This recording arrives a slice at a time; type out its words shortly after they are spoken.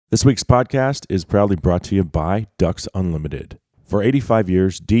This week's podcast is proudly brought to you by Ducks Unlimited. For 85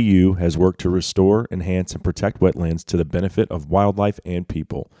 years, DU has worked to restore, enhance, and protect wetlands to the benefit of wildlife and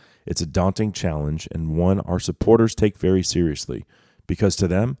people. It's a daunting challenge and one our supporters take very seriously, because to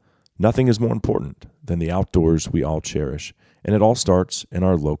them, nothing is more important than the outdoors we all cherish, and it all starts in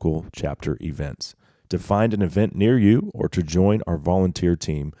our local chapter events. To find an event near you or to join our volunteer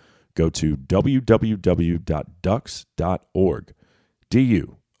team, go to www.ducks.org.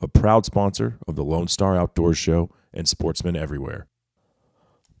 DU, a proud sponsor of the Lone Star Outdoors Show and sportsmen everywhere.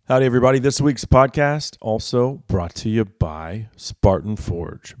 Howdy, everybody. This week's podcast also brought to you by Spartan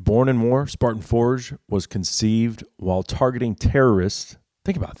Forge. Born in war, Spartan Forge was conceived while targeting terrorists.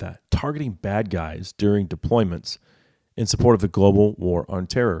 Think about that. Targeting bad guys during deployments in support of the global war on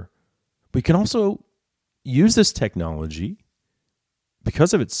terror. We can also use this technology,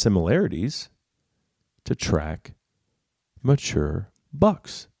 because of its similarities, to track mature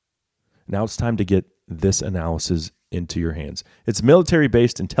bucks. Now it's time to get this analysis into your hands. It's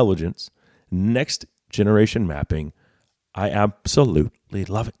military-based intelligence, next generation mapping. I absolutely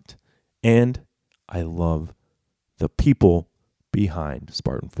love it. And I love the people behind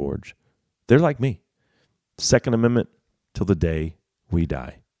Spartan Forge. They're like me. Second Amendment till the day we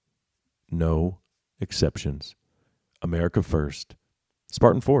die. No exceptions. America first.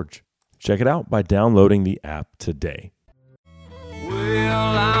 Spartan Forge. Check it out by downloading the app today.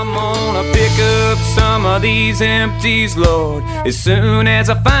 Well, I'm gonna pick up some of these empties, Lord, as soon as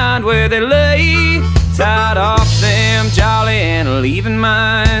I find where they lay. Tied off them jolly and leaving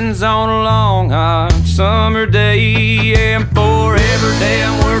mines on a long hot summer day. And for every day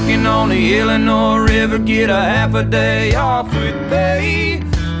I'm working on the Illinois River, get a half a day off with pay.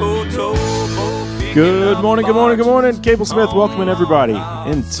 Good morning. Cable Smith welcoming everybody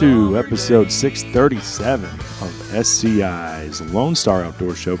into episode 637 of SCI's Lone Star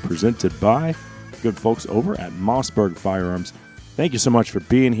Outdoor Show, presented by good folks over at Mossberg Firearms. Thank you so much for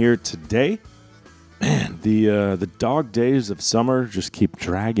being here today. Man, the dog days of summer just keep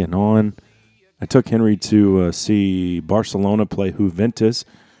dragging on. I took Henry to see Barcelona play Juventus,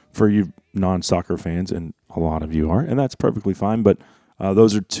 for you non-soccer fans, and a lot of you are, and that's perfectly fine, but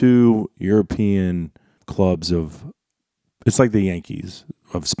those are two European clubs it's like the Yankees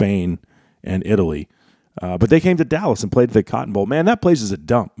of Spain and Italy. But they came to Dallas and played the Cotton Bowl. Man, that place is a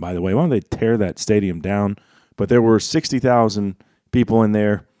dump, by the way. Why don't they tear that stadium down? But there were 60,000 people in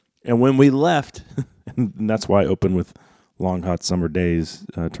there. And when we left, and that's why I opened with Long Hot Summer Days,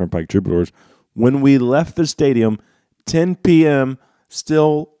 Turnpike Troubadours. When we left the stadium, 10 p.m.,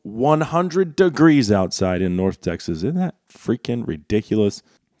 still 100 degrees outside in North Texas. Isn't that freaking ridiculous?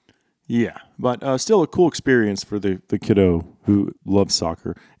 Yeah, but still a cool experience for the kiddo who loves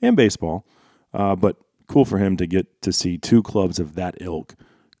soccer and baseball. But cool for him to get to see two clubs of that ilk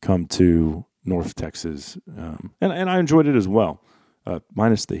come to North Texas. And I enjoyed it as well,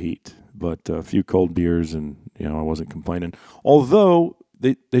 minus the heat. But a few cold beers and, I wasn't complaining. Although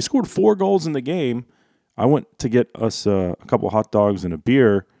they scored 4 goals in the game, I went to get us a couple hot dogs and a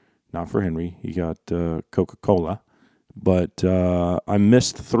beer. Not for Henry. He got Coca-Cola. But I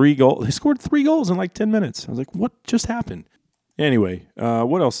missed 3 goals. They scored 3 goals in like 10 minutes. I was like, what just happened? Anyway,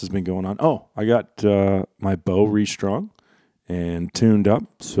 what else has been going on? Oh, I got my bow restrung and tuned up.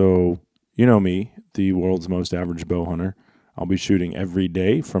 So, you know me, the world's most average bow hunter. I'll be shooting every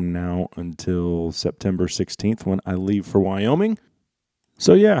day from now until September 16th when I leave for Wyoming.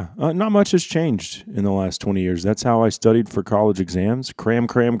 So yeah, not much has changed in the last 20 years. That's how I studied for college exams, cram,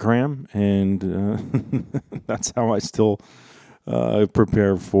 and that's how I still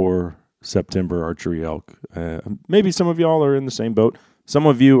prepare for September archery elk. Maybe some of y'all are in the same boat. Some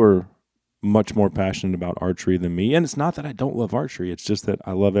of you are much more passionate about archery than me, and it's not that I don't love archery. It's just that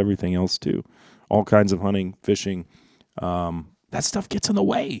I love everything else too. All kinds of hunting, fishing. That stuff gets in the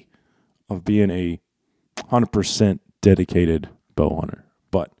way of being a 100% dedicated bow hunter.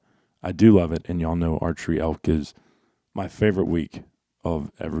 But I do love it, and y'all know archery elk is my favorite week of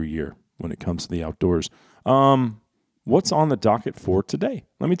every year when it comes to the outdoors. What's on the docket for today?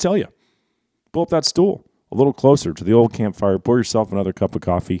 Let me tell you. Pull up that stool a little closer to the old campfire. Pour yourself another cup of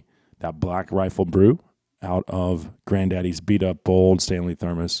coffee. That Black Rifle brew out of Granddaddy's beat-up old Stanley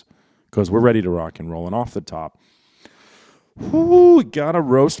thermos, because we're ready to rock and roll. And off the top, we got to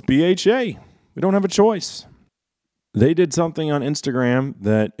roast BHA. We don't have a choice. They did something on Instagram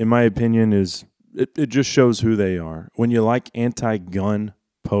that, in my opinion, it just shows who they are. When you like anti-gun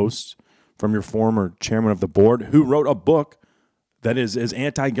posts from your former chairman of the board, who wrote a book that is as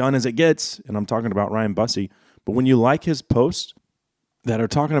anti-gun as it gets, and I'm talking about Ryan Bussey, but when you like his posts that are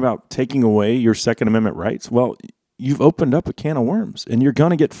talking about taking away your Second Amendment rights, well, you've opened up a can of worms, and you're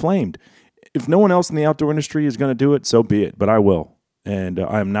going to get flamed. If no one else in the outdoor industry is going to do it, so be it, but I will. And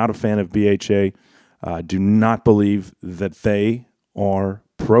I am not a fan of BHA. I do not believe that they are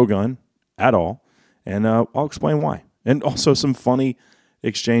pro-gun at all, and I'll explain why. And also some funny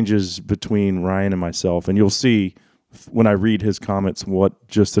exchanges between Ryan and myself, and you'll see when I read his comments what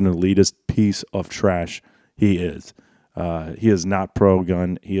just an elitist piece of trash he is. He is not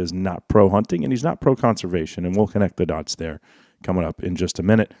pro-gun, he is not pro-hunting, and he's not pro-conservation, and we'll connect the dots there coming up in just a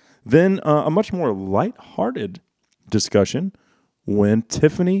minute. Then a much more lighthearted discussion when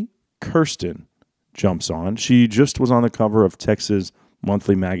Tiffany Kirsten jumps on. She just was on the cover of Texas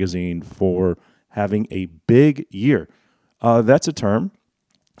Monthly Magazine for having a big year. That's a term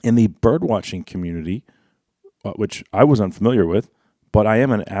in the birdwatching community, which I was unfamiliar with, but I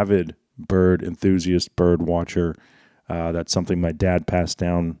am an avid bird enthusiast, bird watcher. That's something my dad passed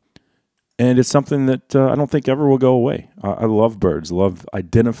down, and it's something that I don't think ever will go away. I love birds, love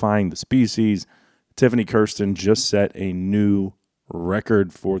identifying the species. Tiffany Kirsten just set a new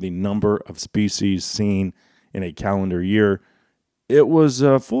record for the number of species seen in a calendar year. It was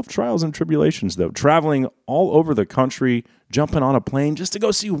full of trials and tribulations, though. Traveling all over the country, jumping on a plane just to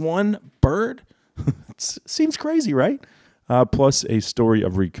go see one bird. It seems crazy, right? Plus a story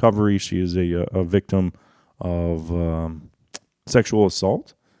of recovery. She is a victim of sexual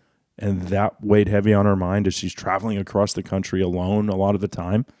assault, and that weighed heavy on her mind as she's traveling across the country alone a lot of the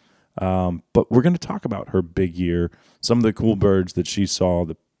time. But we're going to talk about her big year, some of the cool birds that she saw,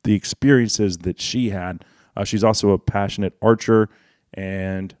 the experiences that she had. She's also a passionate archer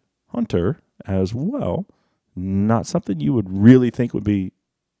and hunter as well. Not something you would really think would be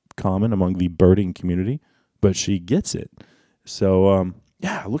common among the birding community, but she gets it. So,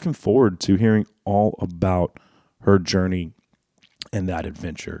 looking forward to hearing all about her journey and that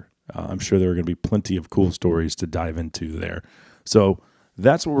adventure. I'm sure there are going to be plenty of cool stories to dive into there. So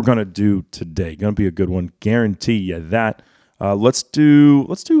that's what we're going to do today. Going to be a good one. Guarantee you that. Let's do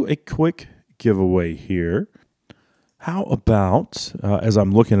a quick giveaway here. How about, as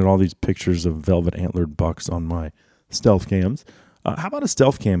I'm looking at all these pictures of velvet antlered bucks on my stealth cams, how about a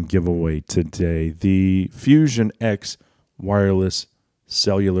stealth cam giveaway today? The Fusion X wireless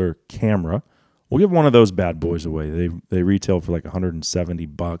cellular camera. We'll give one of those bad boys away. They retail for like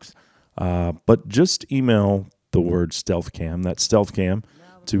 $170. But just email the word stealth cam, that's stealth cam,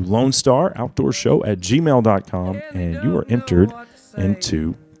 to LoneStarOutdoorShow@gmail.com, and you are entered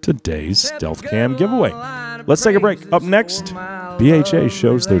into today's stealth cam giveaway. Let's take a break. Up next, BHA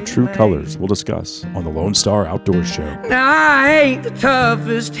shows their true colors. We'll discuss on the Lone Star Outdoor Show. Now I ain't the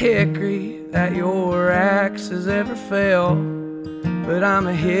toughest hickory that your axe has ever fell, but I'm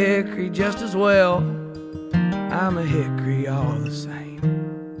a hickory just as well. I'm a hickory all the same.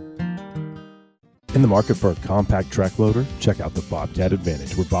 In the market for a compact track loader? Check out the Bobcat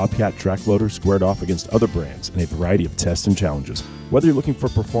Advantage, where Bobcat track loaders squared off against other brands in a variety of tests and challenges. Whether you're looking for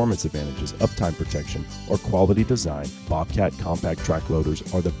performance advantages, uptime protection, or quality design, Bobcat compact track loaders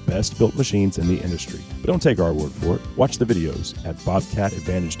are the best built machines in the industry. But don't take our word for it. Watch the videos at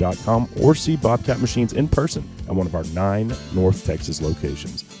bobcatadvantage.com or see Bobcat machines in person at one of our 9 North Texas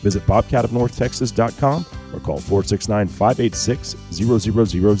locations. Visit bobcatofnorthtexas.com or call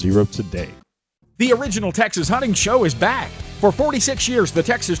 469-586-0000 today. The original Texas Hunting Show is back. For 46 years, the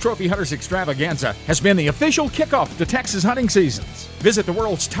Texas Trophy Hunters Extravaganza has been the official kickoff to Texas hunting seasons. Visit the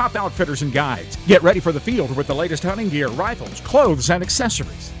world's top outfitters and guides. Get ready for the field with the latest hunting gear, rifles, clothes, and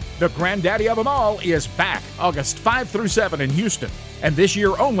accessories. The granddaddy of them all is back August 5 through 7 in Houston. And this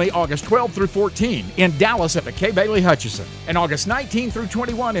year only August 12 through 14 in Dallas at the Kay Bailey Hutchison. And August 19 through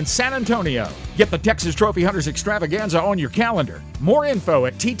 21 in San Antonio. Get the Texas Trophy Hunters Extravaganza on your calendar. More info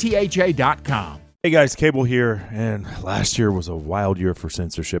at ttha.com. Hey guys, Cable here, and last year was a wild year for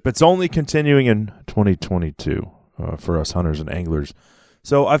censorship. It's only continuing in 2022 for us hunters and anglers.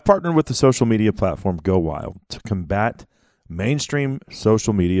 So I've partnered with the social media platform Go Wild to combat mainstream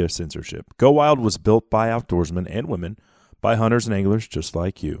social media censorship. Go Wild was built by outdoorsmen and women, by hunters and anglers just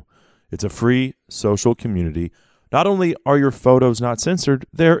like you. It's a free social community. Not only are your photos not censored,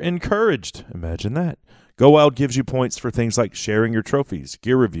 they're encouraged. Imagine that. Go Wild gives you points for things like sharing your trophies,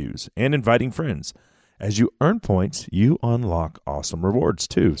 gear reviews, and inviting friends. As you earn points, you unlock awesome rewards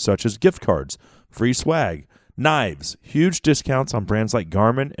too, such as gift cards, free swag, knives, huge discounts on brands like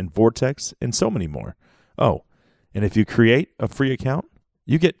Garmin and Vortex, and so many more. Oh, and if you create a free account,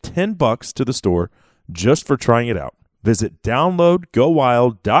 you get $10 to the store just for trying it out. Visit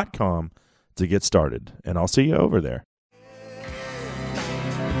downloadgowild.com to get started, and I'll see you over there.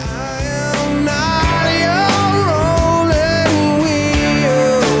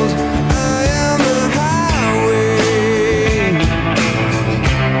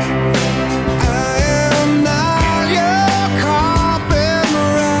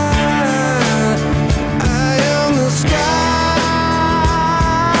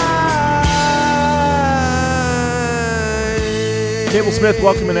 Cable Smith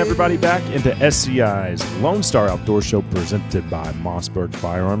welcoming everybody back into SCI's Lone Star Outdoor Show presented by Mossberg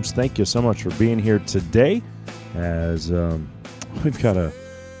Firearms. Thank you so much for being here today as we've got a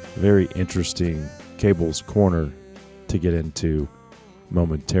very interesting Cable's Corner to get into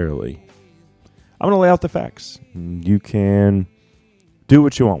momentarily. I'm going to lay out the facts. You can do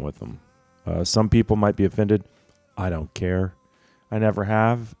what you want with them. Some people might be offended. I don't care. I never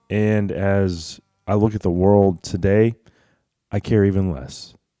have. And as I look at the world today, I care even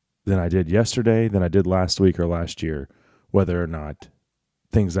less than I did yesterday, than I did last week or last year, whether or not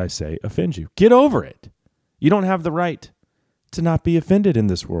things I say offend you. Get over it. You don't have the right to not be offended in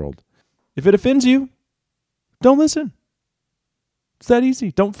this world. If it offends you, don't listen. It's that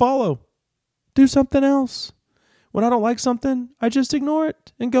easy. Don't follow. Do something else. When I don't like something, I just ignore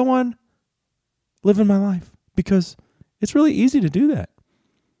it and go on living my life because it's really easy to do that.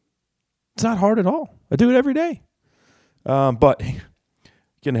 It's not hard at all. I do it every day. But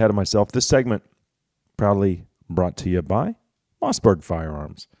getting ahead of myself, this segment proudly brought to you by Mossberg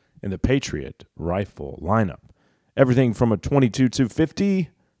Firearms and the Patriot rifle lineup. Everything from a 22-250,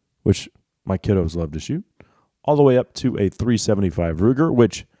 which my kiddos love to shoot, all the way up to a 375 Ruger,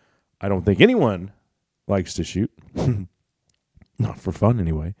 which I don't think anyone likes to shoot. Not for fun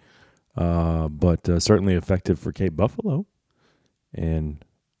anyway. But certainly effective for Cape Buffalo and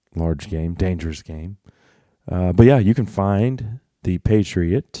large game, dangerous game. But yeah, you can find the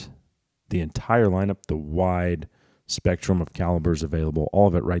Patriot, the entire lineup, the wide spectrum of calibers available, all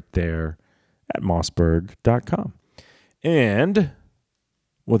of it right there at mossberg.com. And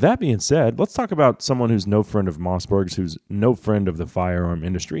with that being said, let's talk about someone who's no friend of Mossberg's, who's no friend of the firearm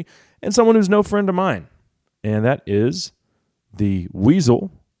industry, and someone who's no friend of mine. And that is the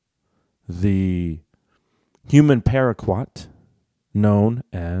weasel, the human paraquat known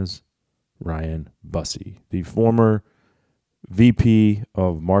as Ryan Busse, the former VP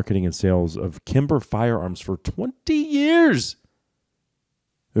of Marketing and Sales of Kimber Firearms for 20 years,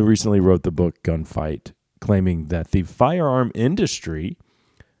 who recently wrote the book Gunfight, claiming that the firearm industry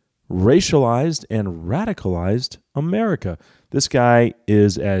racialized and radicalized America. This guy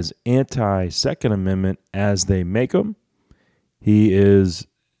is as anti-Second Amendment as they make them. He is,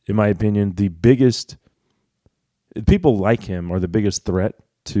 in my opinion, the biggest, people like him are the biggest threat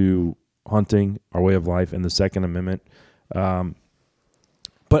to hunting, our way of life, and the Second Amendment. But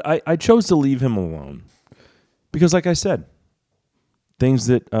I chose to leave him alone because, like I said, things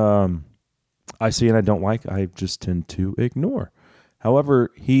that I see and I don't like, I just tend to ignore. However,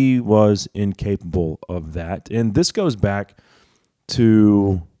 he was incapable of that. And this goes back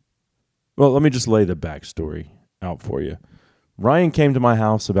to, well, let me just lay the backstory out for you. Ryan came to my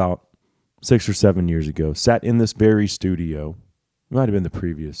house about 6 or 7 years ago, sat in this very studio. It might have been the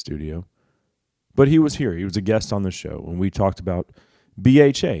previous studio. But he was here. He was a guest on the show. And we talked about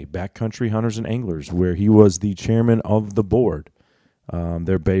BHA, Backcountry Hunters and Anglers, where he was the chairman of the board.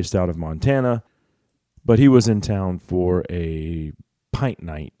 They're based out of Montana. But he was in town for a pint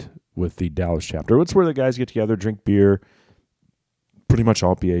night with the Dallas chapter. It's where the guys get together, drink beer. Pretty much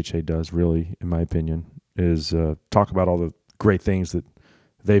all BHA does, really, in my opinion, is talk about all the great things that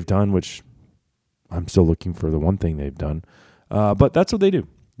they've done, which I'm still looking for the one thing they've done. But that's what they do.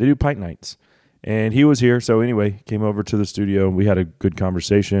 They do pint nights. And he was here, so anyway, came over to the studio. We had a good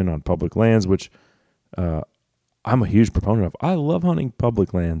conversation on public lands, which I'm a huge proponent of. I love hunting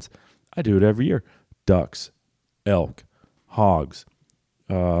public lands. I do it every year. Ducks, elk, hogs,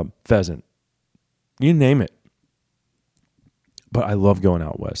 pheasant, you name it. But I love going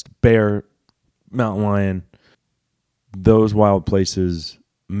out west. Bear, mountain lion, those wild places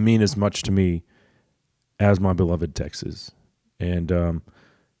mean as much to me as my beloved Texas. And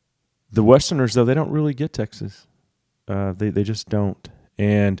the Westerners, though, they don't really get Texas. They just don't.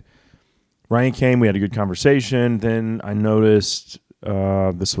 And Ryan came. We had a good conversation. Then I noticed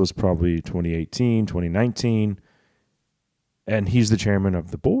this was probably 2018, 2019. And he's the chairman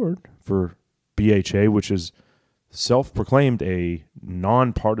of the board for BHA, which is self-proclaimed a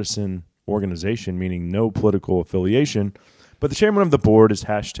nonpartisan organization, meaning no political affiliation. But the chairman of the board is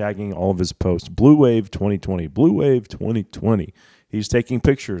hashtagging all of his posts, Blue Wave 2020, Blue Wave 2020. He's taking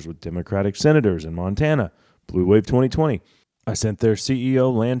pictures with Democratic senators in Montana, Blue Wave 2020. I sent their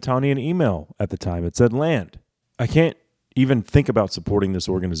CEO, Land Tawney, an email at the time. It said, Land, I can't even think about supporting this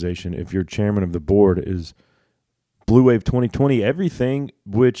organization if your chairman of the board is Blue Wave 2020, everything,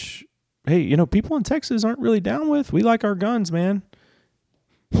 which, hey, you know, people in Texas aren't really down with. We like our guns, man.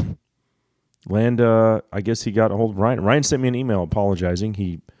 Land, I guess he got a hold of Ryan. Ryan sent me an email apologizing.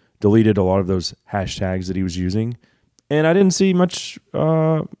 He deleted a lot of those hashtags that he was using, and I didn't see much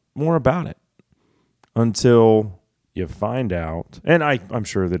more about it until you find out, and I'm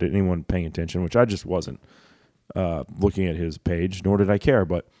sure that anyone paying attention, which I just wasn't looking at his page, nor did I care,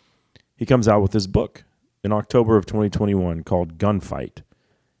 but he comes out with this book in October of 2021 called Gunfight,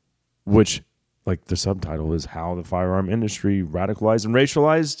 which, like the subtitle, is how the firearm industry radicalized and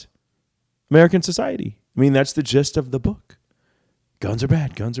racialized American society. I mean, that's the gist of the book. Guns are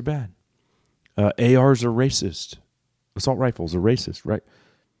bad. Guns are bad. ARs are racist. Assault rifles are racist, right?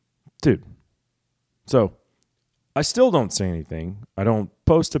 Dude. So, I still don't say anything. I don't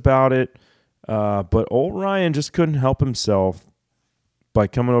post about it. But old Ryan just couldn't help himself by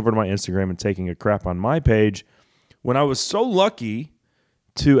coming over to my Instagram and taking a crap on my page when I was so lucky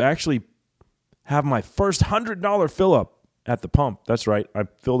to actually have my first $100 fill up at the pump. That's right. I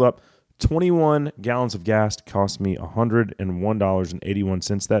filled up 21 gallons of gas. Cost me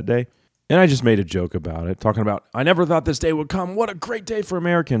 $101.81 that day. And I just made a joke about it, talking about, I never thought this day would come. What a great day for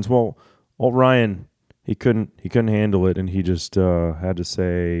Americans. Well, old Ryan, he couldn't handle it, and he just had to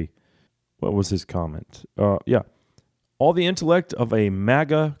say, what was his comment? Yeah. All the intellect of a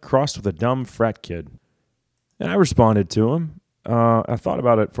MAGA crossed with a dumb frat kid. And I responded to him. I thought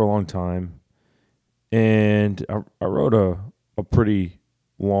about it for a long time. And I wrote a pretty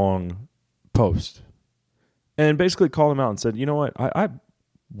long post. And basically called him out and said, you know what? I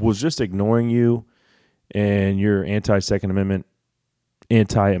was just ignoring you and your anti-Second Amendment,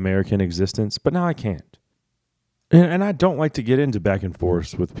 anti-American existence. But now I can't. And I don't like to get into back and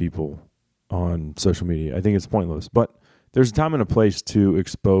forth with people on social media. I think it's pointless. But there's a time and a place to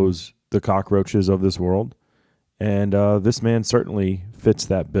expose the cockroaches of this world. And this man certainly fits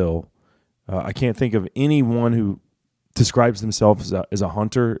that bill. I can't think of anyone who describes themselves as a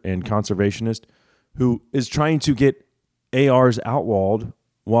hunter and conservationist who is trying to get ARs outlawed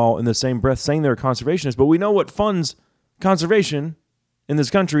while in the same breath saying they're a conservationist. But we know what funds conservation in this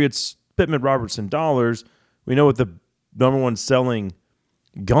country. It's Pittman Robertson dollars. We know what the number one selling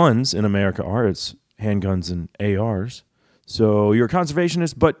guns in America are. It's handguns and ARs. So you're a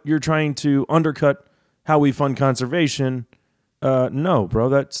conservationist, but you're trying to undercut how we fund conservation. No, bro,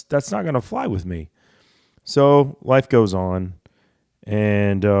 that's not going to fly with me. So life goes on,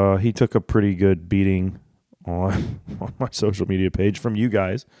 and he took a pretty good beating on my social media page from you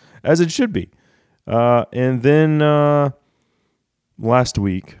guys, as it should be. And then last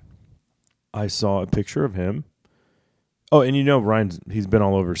week, I saw a picture of him. Oh, and you know, Ryan, he's been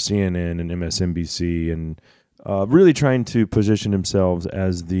all over CNN and MSNBC and really trying to position himself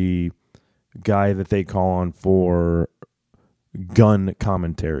as the guy that they call on for gun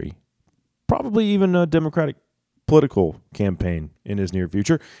commentary. Probably even a Democratic political campaign in his near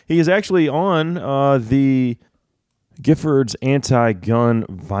future. He is actually on the Giffords Anti-Gun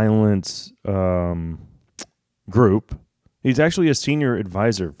Violence group. He's actually a senior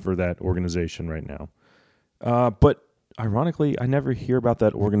advisor for that organization right now. But ironically, I never hear about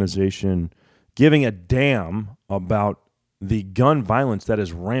that organization giving a damn about the gun violence that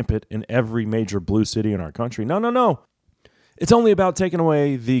is rampant in every major blue city in our country. No. It's only about taking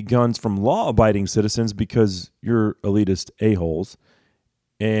away the guns from law-abiding citizens because you're elitist a-holes,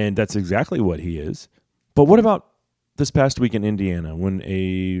 and that's exactly what he is. But what about this past week in Indiana when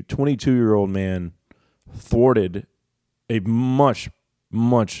a 22-year-old man thwarted a much,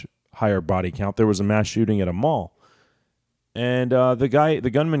 much higher body count? There was a mass shooting at a mall, and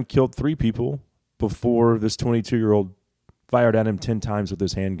the gunman killed 3 people before this 22-year-old fired at him 10 times with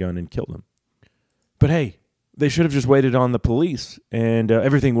his handgun and killed him. But hey, they should have just waited on the police, and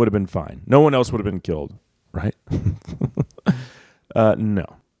everything would have been fine. No one else would have been killed, right? No.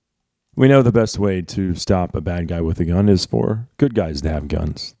 We know the best way to stop a bad guy with a gun is for good guys to have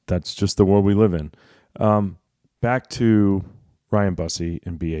guns. That's just the world we live in. Back to Ryan Busse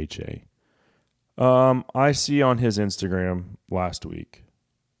and BHA. I see on his Instagram last week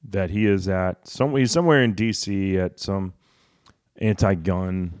that he is he's somewhere in D.C. at some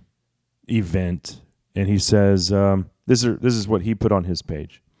anti-gun event. And he says, this is what he put on his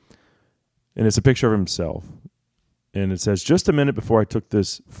page. And it's a picture of himself. And it says, just a minute before I took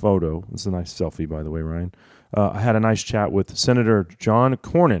this photo, this is a nice selfie, by the way, Ryan, I had a nice chat with Senator John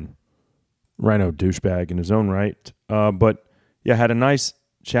Cornyn, Rhino douchebag in his own right. But yeah, I had a nice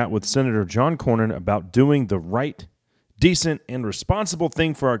chat with Senator John Cornyn about doing the right, decent, and responsible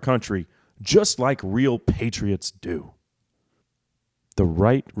thing for our country, just like real patriots do. The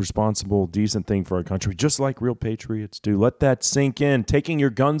right, responsible, decent thing for our country, just like real patriots do. Let that sink in. Taking your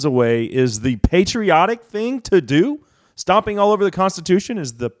guns away is the patriotic thing to do. Stomping all over the Constitution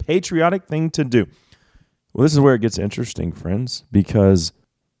is the patriotic thing to do. Well, this is where it gets interesting, friends, because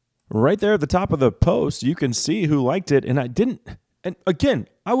right there at the top of the post, you can see who liked it, and I didn't. And again,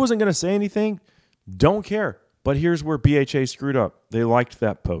 I wasn't going to say anything. Don't care. But here's where BHA screwed up. They liked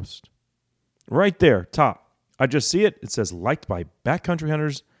that post. Right there, top. I just see it. It says liked by Backcountry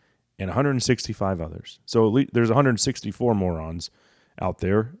Hunters and 165 others. So at least there's 164 morons out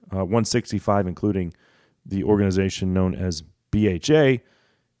there, 165 including the organization known as BHA.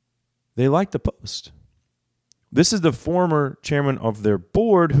 They liked the post. This is the former chairman of their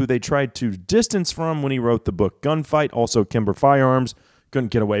board who they tried to distance from when he wrote the book Gunfight, also Kimber Firearms. Couldn't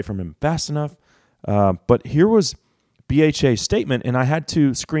get away from him fast enough. But here was BHA's statement, and I had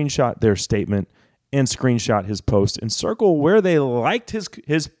to screenshot their statement and screenshot his post and circle where they liked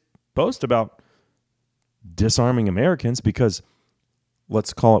his post about disarming Americans, because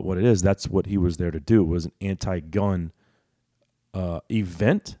let's call it what it is. That's what he was there to do. It was an anti-gun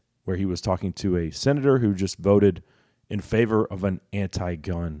event where he was talking to a senator who just voted in favor of an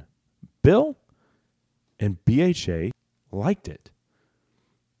anti-gun bill, and BHA liked it.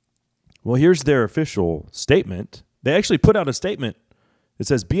 Well, here's their official statement. They actually put out a statement. It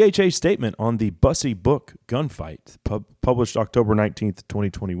says, BHA statement on the Bussey book Gunfight, published October 19th,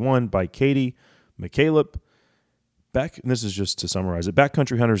 2021 by Katie McCaleb. And this is just to summarize it.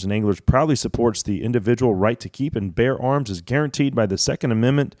 Backcountry Hunters and Anglers proudly supports the individual right to keep and bear arms as guaranteed by the Second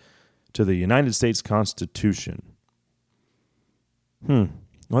Amendment to the United States Constitution. Well,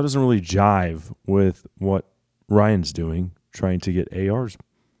 that doesn't really jive with what Ryan's doing, trying to get ARs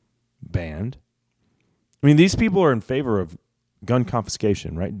banned. I mean, these people are in favor of gun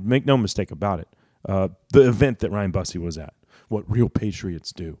confiscation, right? Make no mistake about it. The event that Ryan Bussey was at, what real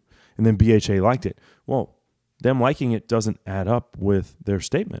patriots do. And then BHA liked it. Well, them liking it doesn't add up with their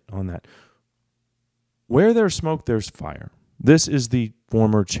statement on that. Where there's smoke, there's fire. This is the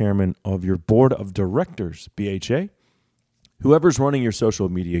former chairman of your board of directors, BHA. Whoever's running your social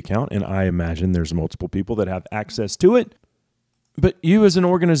media account, and I imagine there's multiple people that have access to it, but you as an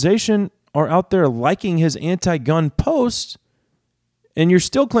organization are out there liking his anti-gun post, and you're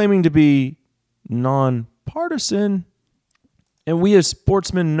still claiming to be nonpartisan. And we as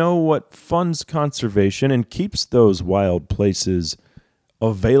sportsmen know what funds conservation and keeps those wild places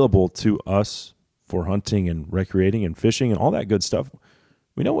available to us for hunting and recreating and fishing and all that good stuff.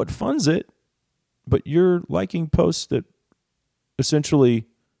 We know what funds it, but you're liking posts that essentially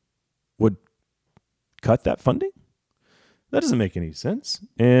would cut that funding? That doesn't make any sense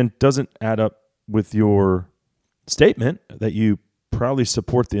and doesn't add up with your statement that you proudly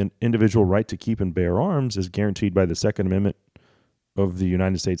support the individual right to keep and bear arms as guaranteed by the Second Amendment of the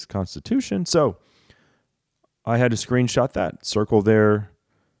United States Constitution. So I had to screenshot that, circle their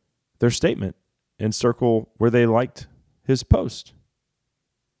statement, and circle where they liked his post.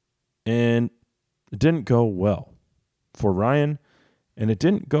 And it didn't go well for Ryan, and it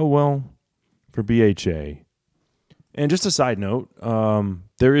didn't go well for BHA. And just a side note,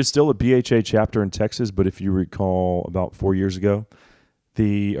 there is still a BHA chapter in Texas, but if you recall about 4 years ago,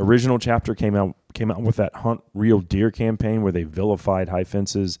 the original chapter came out with that Hunt Real Deer campaign where they vilified high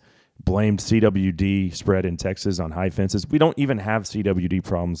fences, blamed CWD spread in Texas on high fences. We don't even have CWD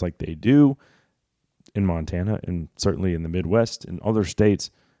problems like they do in Montana and certainly in the Midwest and other states.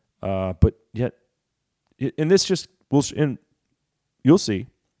 But yet, and this just will, and you'll see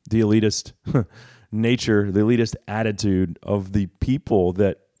the elitist nature, the elitist attitude of the people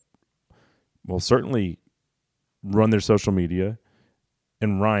that will certainly run their social media.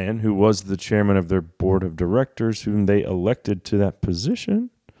 And Ryan, who was the chairman of their board of directors, whom they elected to that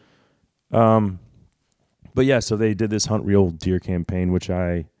position. But yeah, so they did this Hunt Real Deer campaign, which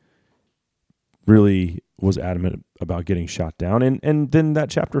I really was adamant about getting shot down. And then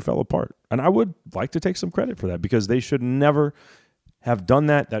that chapter fell apart. And I would like to take some credit for that because they should never have done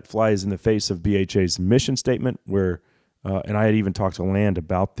that. That flies in the face of BHA's mission statement where, and I had even talked to Land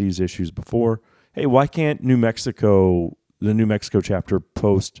about these issues before. Hey, why can't the New Mexico chapter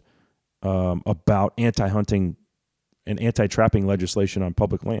post about anti-hunting and anti-trapping legislation on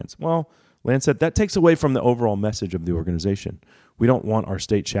public lands? Well, Land said that takes away from the overall message of the organization. We don't want our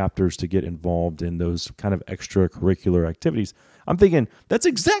state chapters to get involved in those kind of extracurricular activities. I'm thinking that's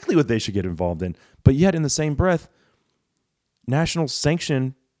exactly what they should get involved in. But yet in the same breath, national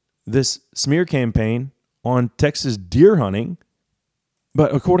sanction this smear campaign on Texas deer hunting.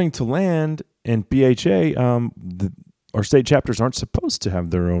 But according to Land and BHA, our state chapters aren't supposed to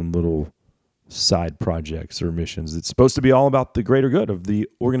have their own little side projects or missions. It's supposed to be all about the greater good of the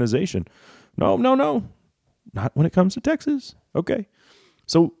organization. No. Not when it comes to Texas. Okay.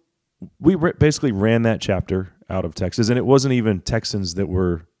 So we basically ran that chapter out of Texas, and it wasn't even Texans that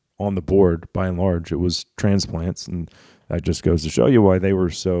were on the board by and large. It was transplants, and that just goes to show you why they were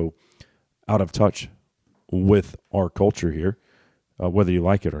so out of touch with our culture here, whether you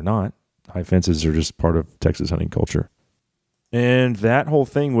like it or not. high fences are just part of Texas hunting culture. And that whole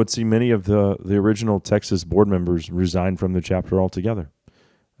thing would see many of the original Texas board members resign from the chapter altogether,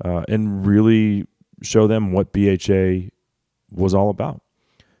 and really show them what BHA was all about.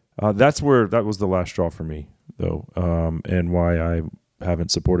 That was the last straw for me, though, and why I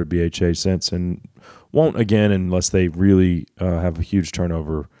haven't supported BHA since, and won't again unless they really have a huge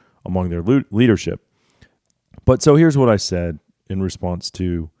turnover among their leadership. But so here's what I said in response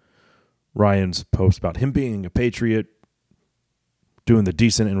to Ryan's post about him being a patriot, doing the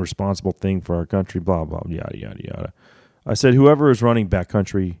decent and responsible thing for our country, blah, blah, yada, yada, yada. I said, whoever is running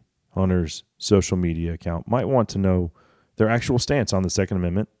Backcountry Hunter's social media account might want to know their actual stance on the Second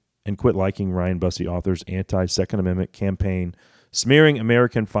Amendment and quit liking Ryan Busse author's anti-Second Amendment campaign, smearing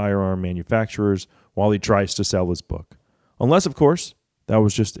American firearm manufacturers while he tries to sell his book. Unless, of course, that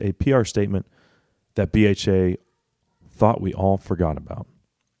was just a PR statement that BHA thought we all forgot about.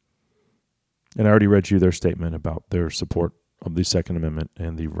 And I already read you their statement about their support of the Second Amendment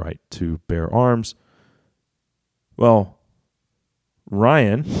and the right to bear arms. Well,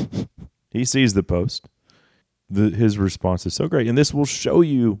 Ryan, he sees the post. His response is so great. And this will show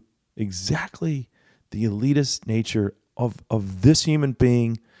you exactly the elitist nature of this human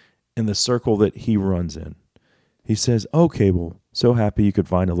being and the circle that he runs in. He says, "Oh, Cable, so happy you could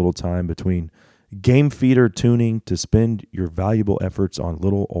find a little time between game feeder tuning to spend your valuable efforts on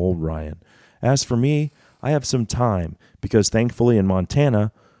little old Ryan. As for me, I have some time because thankfully in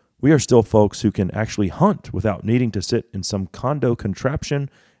Montana, we are still folks who can actually hunt without needing to sit in some condo contraption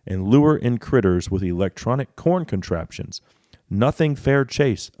and lure in critters with electronic corn contraptions. Nothing fair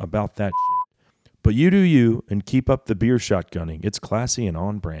chase about that shit. But you do you and keep up the beer shotgunning. It's classy and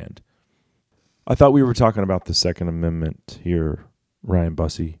on brand." I thought we were talking about the Second Amendment here, Ryan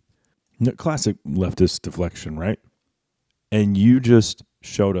Busse. Classic leftist deflection, right? And you just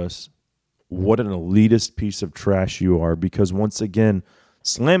showed us what an elitist piece of trash you are, because once again,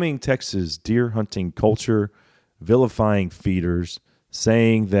 slamming Texas deer hunting culture, vilifying feeders,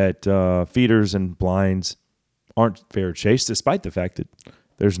 saying that feeders and blinds aren't fair chase, despite the fact that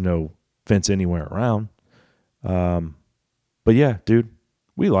there's no fence anywhere around. But yeah, dude,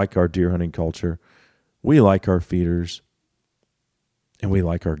 we like our deer hunting culture. We like our feeders. And we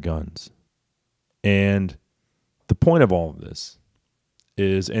like our guns. And the point of all of this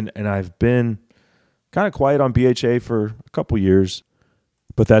is, and I've been kind of quiet on BHA for a couple years,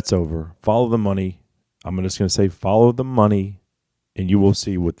 but that's over. Follow the money. I'm just going to say follow the money, and you will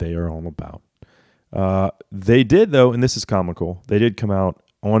see what they are all about. They did, though, and this is comical, they did come out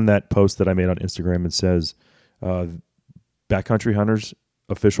on that post that I made on Instagram and says, Backcountry Hunters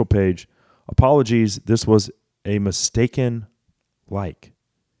official page, apologies, this was a mistaken like.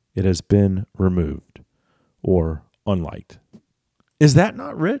 It has been removed or unliked. Is that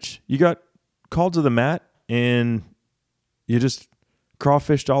not rich? You got called to the mat and you just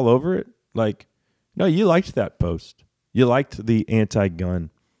crawfished all over it? Like, no, you liked that post. You liked the anti-gun,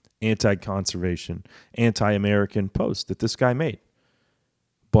 anti-conservation, anti-American post that this guy made.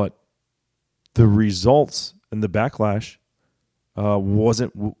 But the results and the backlash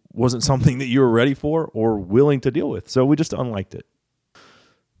wasn't something that you were ready for or willing to deal with. So we just unliked it.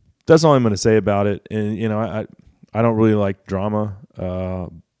 That's all I'm going to say about it. And, you know, I don't really like drama.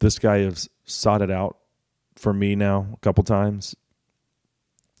 This guy has sought it out for me now a couple times.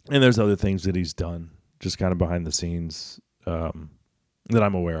 And there's other things that he's done just kind of behind the scenes that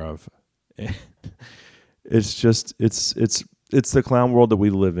I'm aware of. It's just, it's the clown world that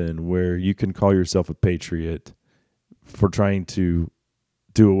we live in, where you can call yourself a patriot for trying to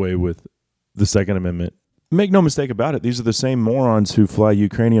do away with the Second Amendment. Make no mistake about it, these are the same morons who fly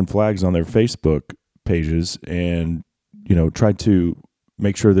Ukrainian flags on their Facebook pages and, you know, try to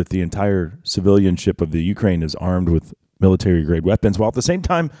make sure that the entire civilianship of the Ukraine is armed with military-grade weapons, while at the same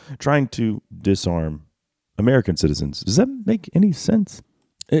time trying to disarm American citizens. Does that make any sense?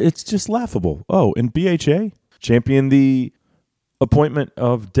 It's just laughable. Oh, and BHA championed the appointment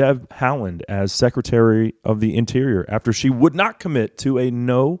of Deb Haaland as Secretary of the Interior after she would not commit to a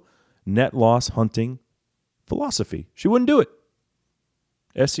no net loss hunting philosophy. She wouldn't do it.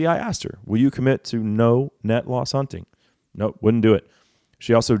 SCI asked her, will you commit to no net loss hunting? Nope, wouldn't do it.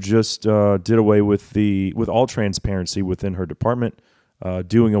 She also just did away with all transparency within her department,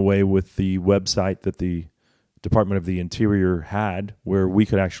 doing away with the website that the Department of the Interior had, where we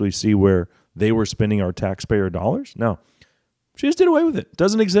could actually see where they were spending our taxpayer dollars. No, she just did away with it. It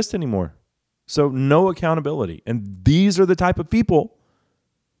doesn't exist anymore. So no accountability. And these are the type of people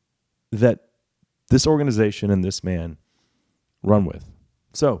that this organization and this man run with.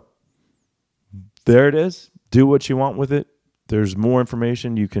 So there it is. Do what you want with it. There's more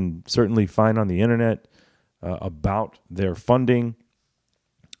information you can certainly find on the internet about their funding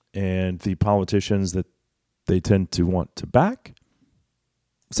and the politicians that they tend to want to back.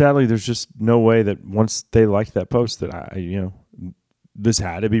 Sadly, there's just no way that once they liked that post that this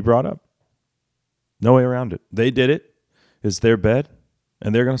had to be brought up. No way around it. They did it. It's their bed,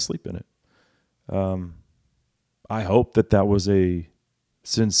 and they're going to sleep in it. I hope that was a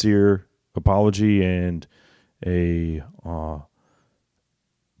sincere apology and a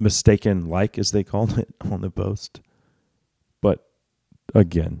mistaken like, as they called it on the post. But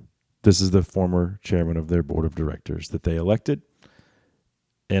again, this is the former chairman of their board of directors that they elected.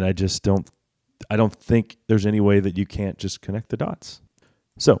 And I don't think there's any way that you can't just connect the dots.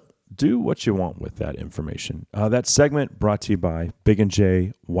 So do what you want with that information. That segment brought to you by Big &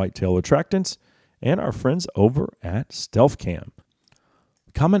 J Whitetail Attractants and our friends over at Stealth Cam.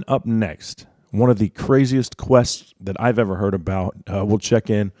 Coming up next, one of the craziest quests that I've ever heard about. We'll check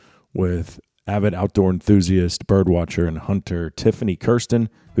in with avid outdoor enthusiast, birdwatcher, and hunter Tiffany Kirsten,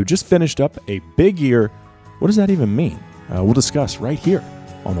 who just finished up a big year. What does that even mean? We'll discuss right here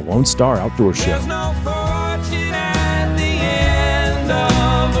on the Lone Star Outdoor Show. There's no fortune at the end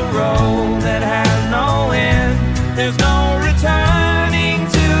of the road that has no end. There's no returning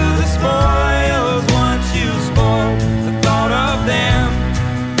to the spoils once you spoil the thought of them.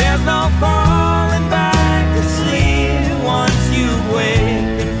 There's no falling back to sleep once you've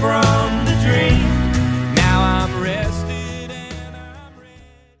wakened from the dream. Now I'm rested and I'm ready.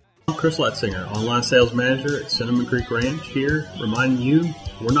 I'm Chris Letzinger, online sales manager at Cinnamon Creek Ranch, here reminding you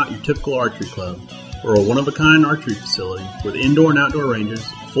we're not your typical archery club. We're a one-of-a-kind archery facility with indoor and outdoor ranges,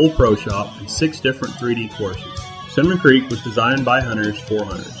 full pro shop, and 6 different 3D courses. Cinnamon Creek was designed by hunters for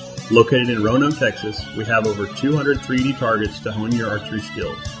hunters. Located in Roanoke, Texas, we have over 200 3D targets to hone your archery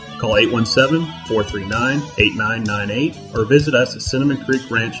skills. Call 817-439-8998 or visit us at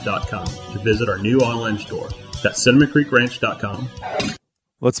cinnamoncreekranch.com to visit our new online store. That's cinnamoncreekranch.com.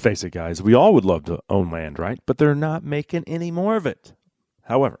 Let's face it, guys. We all would love to own land, right? But they're not making any more of it.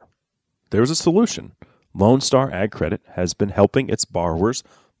 However, there's a solution. Lone Star Ag Credit has been helping its borrowers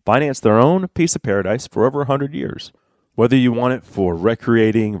finance their own piece of paradise for over 100 years. Whether you want it for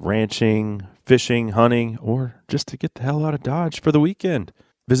recreating, ranching, fishing, hunting, or just to get the hell out of Dodge for the weekend,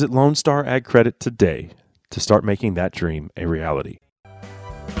 visit Lone Star Ag Credit today to start making that dream a reality.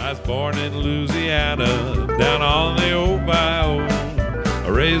 I was born in Louisiana, down on the old bayou. I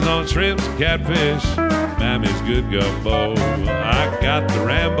raised on shrimps and catfish, Mammy's good gumbo. I got the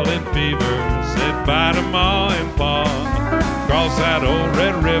rambling fever, sent by to Ma and Pa. Cross that old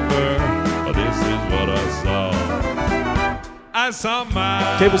Red River, oh, this is what I saw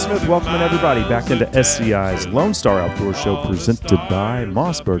my Cable Smith welcoming everybody back into SCI's Lone Star Outdoor Show presented by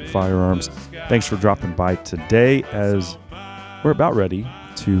Mossberg Firearms. Thanks for dropping by today as we're about ready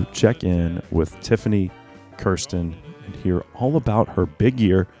to check in with Tiffany Kirsten and hear all about her big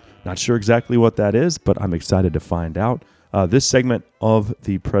year. Not sure exactly what that is, but I'm excited to find out. This segment of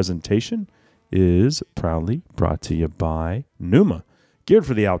the presentation is proudly brought to you by Numa. Geared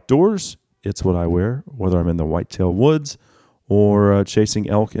for the outdoors, it's what I wear, whether I'm in the whitetail woods or chasing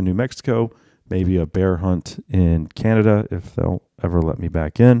elk in New Mexico, maybe a bear hunt in Canada if they'll ever let me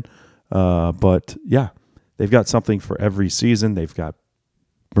back in. But yeah, they've got something for every season. They've got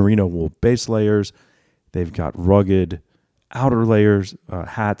merino wool base layers. They've got rugged outer layers,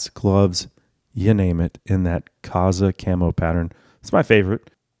 hats, gloves, you name it, in that Kaza camo pattern. It's my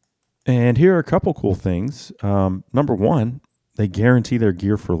favorite. And here are a couple cool things. Number one, they guarantee their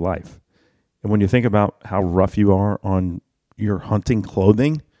gear for life. And when you think about how rough you are on your hunting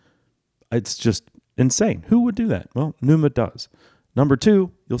clothing, it's just insane. Who would do that? Well, Numa does. Number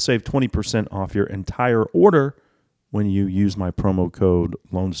two, you'll save 20% off your entire order when you use my promo code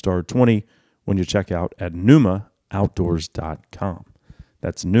LoneStar20 when you check out at NumaOutdoors.com.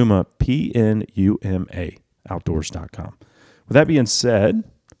 That's Numa, P-N-U-M-A, Outdoors.com. With that being said,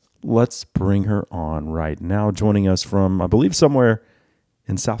 let's bring her on right now. Joining us from, I believe, somewhere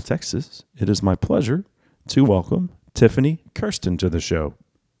in South Texas, it is my pleasure to welcome Tiffany Kirsten to the show.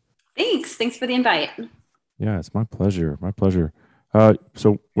 Thanks for the invite. Yeah, it's my pleasure.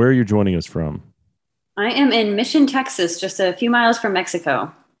 So where are you joining us from? I am in Mission, Texas, just a few miles from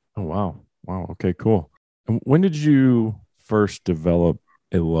Mexico. Oh, wow. Okay, cool. And when did you first develop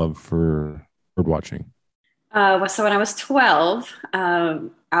a love for bird watching? So when I was 12,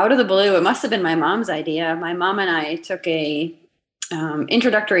 out of the blue, it must have been my mom's idea. My mom and I took a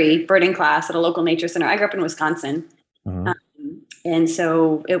introductory birding class at a local nature center. I grew up in Wisconsin. Uh-huh. And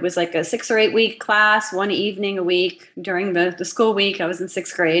so it was like a 6 or 8 week class, one evening a week during the school week. I was in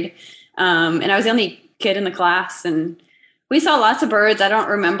 6th grade. And I was the only kid in the class. And We saw lots of birds. I don't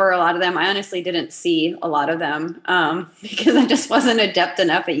remember a lot of them. I honestly didn't see a lot of them because I just wasn't adept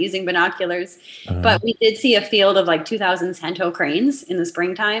enough at using binoculars. But we did see a field of like 2,000 sandhill cranes in the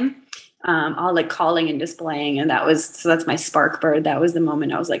springtime, all like calling and displaying. And that's my spark bird. That was the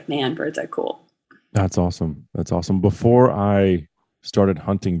moment I was like, man, birds are cool. That's awesome. That's awesome. Before I started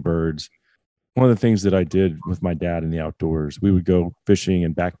hunting birds, one of the things that I did with my dad in the outdoors, we would go fishing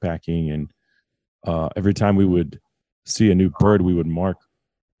and backpacking. And every time we would see a new bird, we would mark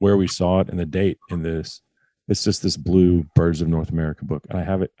where we saw it and the date in this. It's just this blue Birds of North America book. And I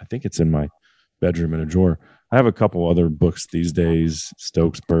have it, I think it's in my bedroom in a drawer. I have a couple other books these days,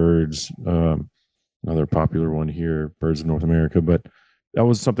 Stokes Birds, another popular one here, Birds of North America. But that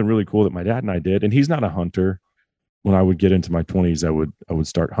was something really cool that my dad and I did. And he's not a hunter. When I would get into my 20s, I would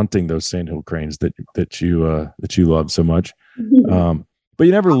start hunting those sandhill cranes that you love so much. But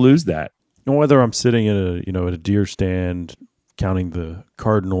you never lose that. And whether I'm sitting at a deer stand counting the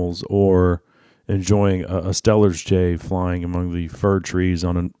cardinals or enjoying a Steller's jay flying among the fir trees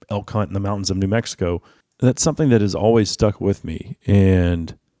on an elk hunt in the mountains of New Mexico, that's something that has always stuck with me,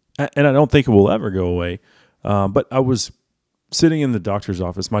 and I don't think it will ever go away. But I was sitting in the doctor's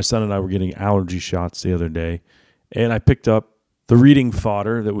office. My son and I were getting allergy shots the other day, and I picked up the reading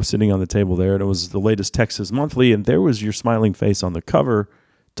fodder that was sitting on the table there, and it was the latest Texas Monthly, and there was your smiling face on the cover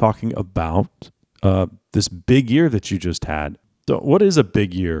talking about this big year that you just had. So what is a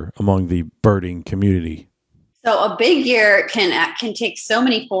big year among the birding community? So a big year can take so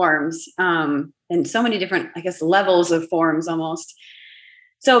many forms and so many different, I guess, levels of forms almost.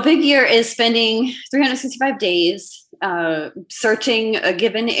 So a big year is spending 365 days searching a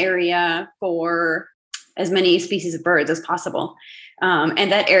given area for as many species of birds as possible.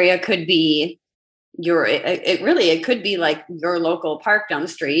 And that area could be it could be like your local park down the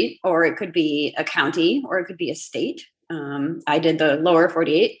street, or it could be a county, or it could be a state. I did the lower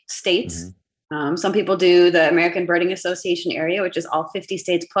 48 states. Mm-hmm. Some people do the American Birding Association area, which is all 50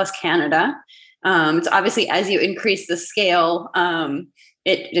 states plus Canada. It's obviously, as you increase the scale,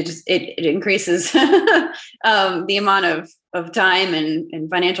 it increases the amount of time and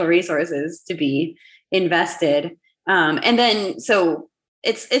financial resources to be invested. And then, so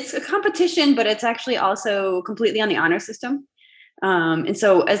it's a competition, but it's actually also completely on the honor system. And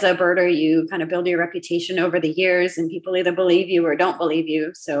so as a birder, you kind of build your reputation over the years, and people either believe you or don't believe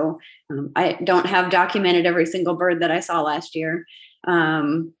you. So I don't have documented every single bird that I saw last year.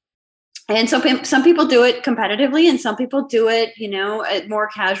 And so some people do it competitively, and some people do it, more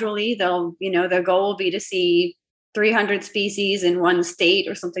casually. Their goal will be to see 300 species in one state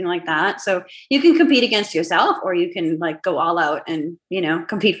or something like that. So you can compete against yourself, or you can go all out and,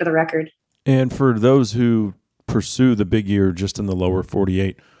 compete for the record. And for those who pursue the big year just in the lower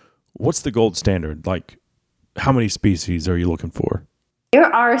 48, what's the gold standard? Like, how many species are you looking for? There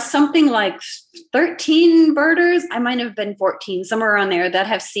are something like 13 birders. I might have been 14, somewhere around there, that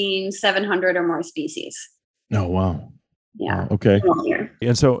have seen 700 or more species. Oh, wow. Yeah. Okay.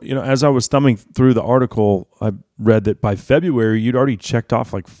 And so, as I was thumbing through the article, I read that by February, you'd already checked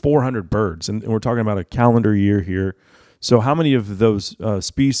off like 400 birds. And we're talking about a calendar year here. So how many of those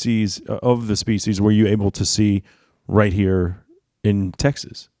species were you able to see right here in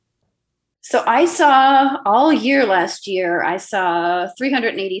Texas? So I saw all year last year, I saw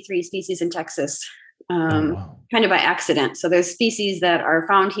 383 species in Texas, kind of by accident. So there's species that are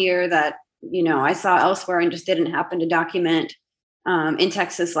found here that, I saw elsewhere and just didn't happen to document in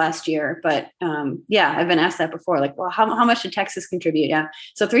Texas last year. But I've been asked that before, like, well, how much did Texas contribute? Yeah.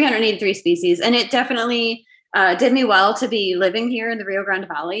 So 383 species. And it definitely did me well to be living here in the Rio Grande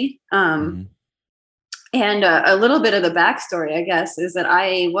Valley. And a little bit of the backstory, I guess, is that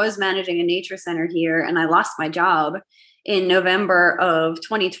I was managing a nature center here, and I lost my job in November of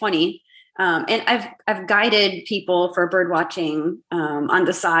 2020. And I've guided people for bird watching on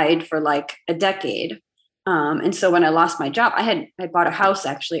the side for like a decade. And so when I lost my job, I bought a house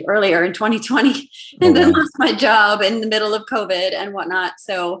actually earlier in 2020 and then lost my job in the middle of COVID and whatnot.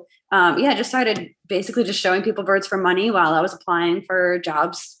 So just started basically just showing people birds for money while I was applying for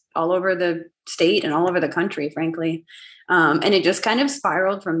jobs all over the state and all over the country, frankly. And it just kind of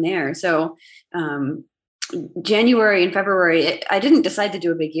spiraled from there. So January and February, I didn't decide to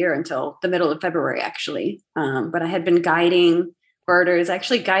do a big year until the middle of February, actually. But I had been guiding birders. I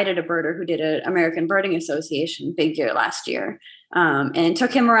actually guided a birder who did an American Birding Association big year last year, and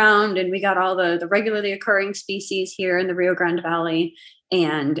took him around, and we got all the regularly occurring species here in the Rio Grande Valley,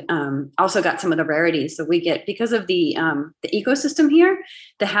 and also got some of the rarities. So we get, because of the ecosystem here,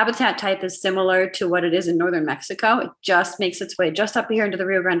 the habitat type is similar to what it is in northern Mexico. It just makes its way just up here into the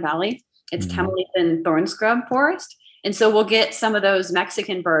Rio Grande Valley. It's Tamaulipan thorn scrub forest. And so we'll get some of those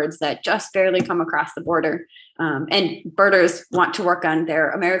Mexican birds that just barely come across the border. And birders want to work on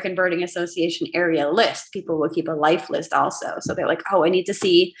their American Birding Association area list. People will keep a life list also. So they're like, oh, I need to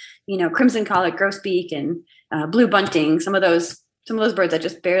see, crimson collet, grosbeak, and blue bunting. Some of those birds that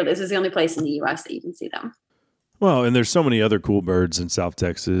just barely. This is the only place in the U.S. that you can see them. Well, and there's so many other cool birds in South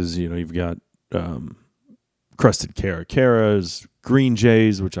Texas. You've got crested caracaras, green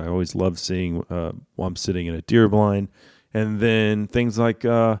jays, which I always love seeing while I'm sitting in a deer blind. And then things like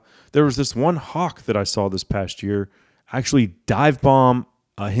there was this one hawk that I saw this past year actually dive bomb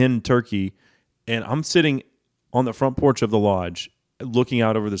a hen turkey. And I'm sitting on the front porch of the lodge looking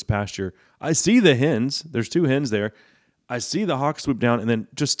out over this pasture. I see the hens. There's 2 hens there. I see the hawk swoop down and then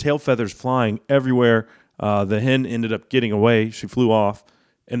just tail feathers flying everywhere. The hen ended up getting away. She flew off.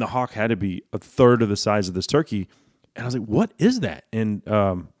 And the hawk had to be a third of the size of this turkey. And I was like, what is that? And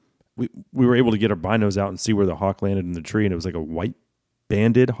we were able to get our binos out and see where the hawk landed in the tree. And it was like a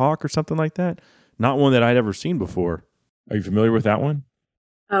white-banded hawk or something like that. Not one that I'd ever seen before. Are you familiar with that one?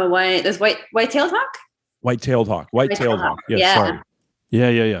 Oh, this white-tailed hawk? White-tailed hawk. White-tailed hawk. Yeah, sorry.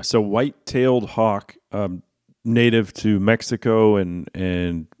 Yeah. So white-tailed hawk, native to Mexico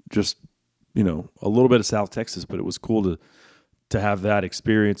and just, a little bit of South Texas, but it was cool to have that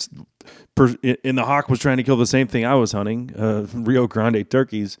experience. And the hawk was trying to kill the same thing I was hunting, Rio Grande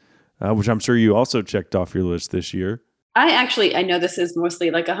turkeys, which I'm sure you also checked off your list this year. I know this is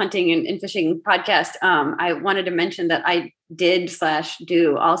mostly like a hunting and fishing podcast. I wanted to mention that I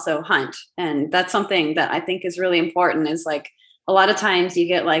do also hunt. And that's something that I think is really important, is like a lot of times you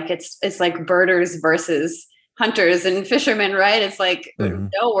get like, it's like birders versus hunters and fishermen, right? It's like,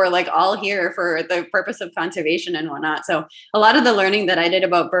 no, we're like all here for the purpose of conservation and whatnot. So a lot of the learning that I did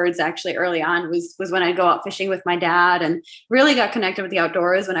about birds actually early on was when I'd go out fishing with my dad, and really got connected with the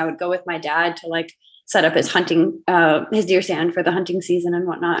outdoors when I would go with my dad to like set up his hunting, his deer stand for the hunting season and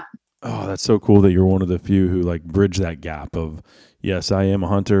whatnot. Oh, that's so cool that you're one of the few who like bridge that gap of, yes, I am a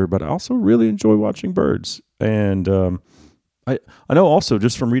hunter, but I also really enjoy watching birds. And I know also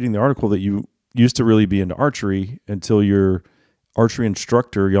just from reading the article that you used to really be into archery until your archery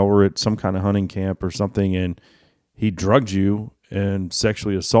instructor, y'all were at some kind of hunting camp or something, and he drugged you and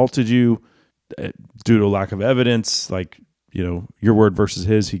sexually assaulted you due to a lack of evidence. Like, your word versus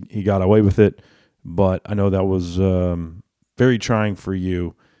his, he got away with it. But I know that was very trying for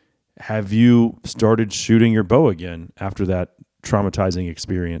you. Have you started shooting your bow again after that traumatizing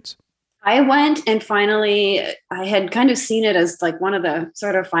experience? I went and finally, I had kind of seen it as like one of the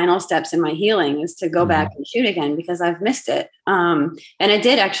sort of final steps in my healing is to go back and shoot again, because I've missed it. And I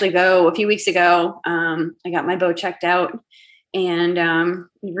did actually go a few weeks ago. I got my bow checked out and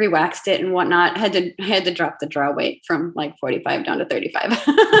re-waxed it and whatnot. I had to drop the draw weight from like 45 down to 35.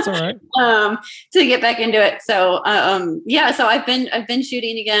 That's all right. To get back into it. So so I've been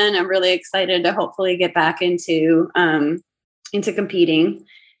shooting again. I'm really excited to hopefully get back into competing.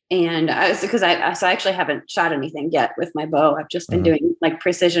 And I actually haven't shot anything yet with my bow. I've just been doing like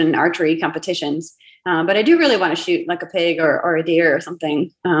precision archery competitions. But I do really want to shoot like a pig or a deer or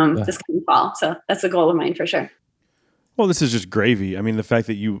something this coming fall. So that's a goal of mine for sure. Well, this is just gravy. I mean, the fact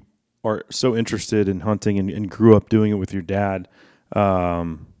that you are so interested in hunting and grew up doing it with your dad.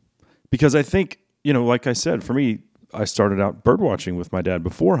 Because I think, like I said, for me, I started out bird watching with my dad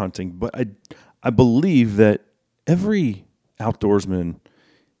before hunting. But I believe that every outdoorsman,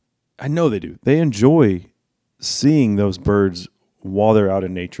 I know they do. They enjoy seeing those birds while they're out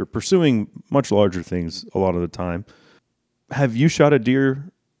in nature, pursuing much larger things a lot of the time. Have you shot a deer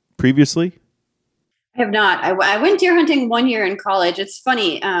previously? I have not. I went deer hunting 1 year in college. It's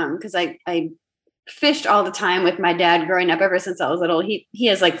funny because I fished all the time with my dad growing up ever since I was little. He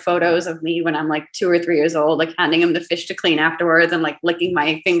has like photos of me when I'm like 2 or 3 years old, like handing him the fish to clean afterwards and like licking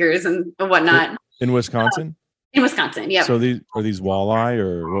my fingers and whatnot. In Wisconsin? In Wisconsin, yeah. So are these walleye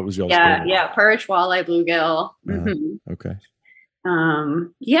or what was y'all's? Yeah, perch, walleye, bluegill. Okay.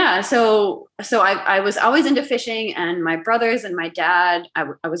 So I was always into fishing, and my brothers and my dad, I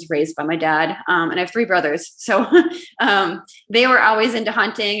was raised by my dad, and I have 3 brothers. So they were always into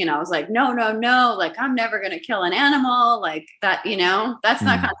hunting, and I was like, no, like I'm never going to kill an animal like that. That's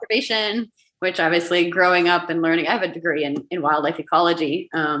not conservation. Which obviously growing up and learning, I have a degree in wildlife ecology.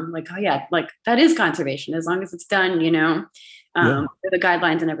 Like that is conservation as long as it's done, the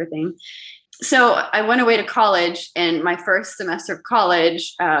guidelines and everything. So I went away to college, and my first semester of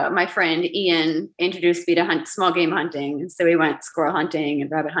college, my friend Ian introduced me to small game hunting. And so we went squirrel hunting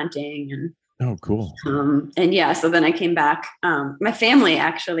and rabbit hunting. And oh, cool. So then I came back. My family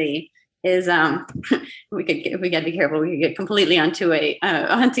actually is we got to be careful. We could get completely onto a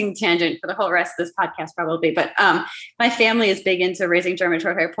hunting tangent for the whole rest of this podcast probably. But my family is big into raising German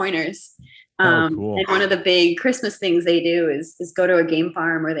Shorthair pointers. Cool. And one of the big Christmas things they do is go to a game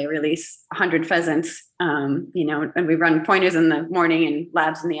farm where they release 100 pheasants, and we run pointers in the morning and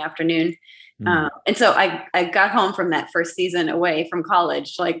labs in the afternoon. And so I got home from that first season away from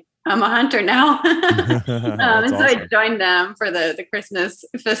college, like I'm a hunter now. And so awesome. I joined them for the Christmas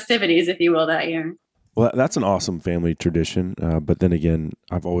festivities, if you will, that year. Well, that's an awesome family tradition. But then again,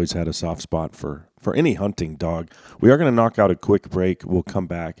 I've always had a soft spot for any hunting dog. We are going to knock out a quick break. We'll come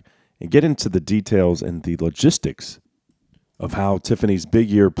back and get into the details and the logistics of how Tiffany's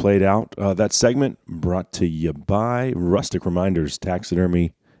big year played out. That segment brought to you by Rustic Reminders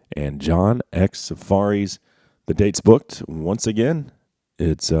Taxidermy and John X Safaris. The date's booked once again.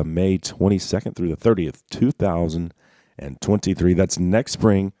 It's May 22nd through the 30th, 2023. That's next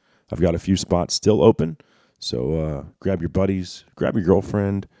spring. I've got a few spots still open. So grab your buddies, grab your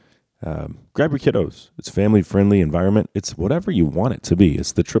girlfriend, grab your kiddos. It's a family-friendly environment. It's whatever you want it to be.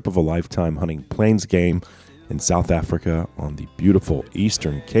 It's the trip of a lifetime hunting plains game in South Africa on the beautiful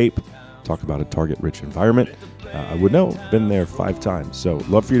Eastern Cape. Talk about a target-rich environment. I would know, been there 5 times. So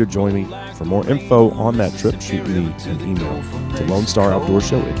love for you to join me. For more info on that trip, shoot me an email to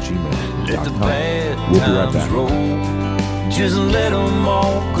LoneStarOutdoorShow@gmail.com. We'll be right back. Just let them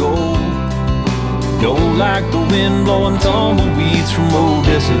all go. Go like the wind blowing tumbleweeds from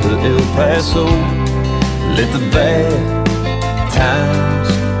Odessa to El Paso. Let the bad times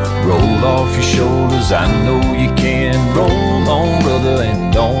roll off your shoulders. I know you can. Roll on, brother,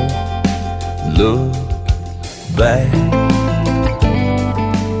 and don't look back.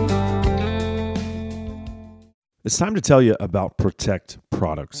 It's time to tell you about Protect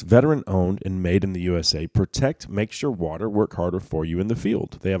products. Veteran-owned and made in the USA, Protect makes your water work harder for you in the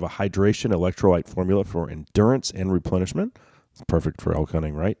field. They have a hydration electrolyte formula for endurance and replenishment. It's perfect for elk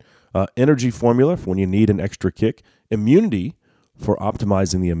hunting, right? Energy formula for when you need an extra kick. Immunity for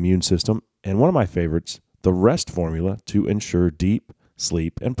optimizing the immune system. And one of my favorites, the Rest formula to ensure deep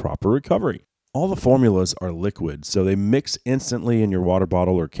sleep and proper recovery. All the formulas are liquid, so they mix instantly in your water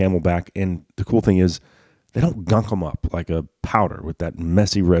bottle or Camelback. And the cool thing is, they don't gunk them up like a powder with that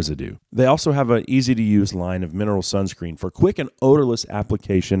messy residue. They also have an easy-to-use line of mineral sunscreen for quick and odorless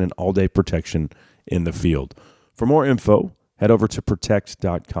application and all-day protection in the field. For more info, head over to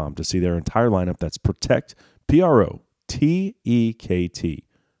protect.com to see their entire lineup. That's Protect,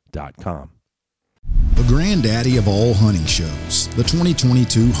 PROTEKT.com. The granddaddy of all hunting shows, the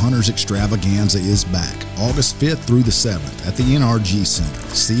 2022 Hunters Extravaganza is back, August 5th through the 7th at the NRG Center.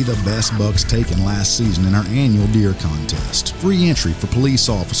 See the best bucks taken last season in our annual deer contest. Free entry for police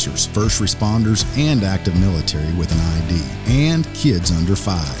officers, first responders, and active military with an ID, and kids under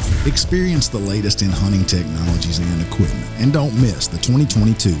 5. Experience the latest in hunting technologies and equipment, and don't miss the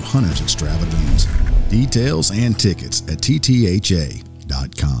 2022 Hunters Extravaganza. Details and tickets at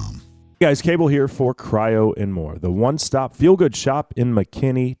ttha.com. Hey guys, Cable here for Cryo and More, the one-stop feel-good shop in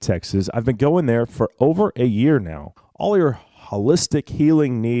McKinney, Texas. I've been going there for over a year now. All your holistic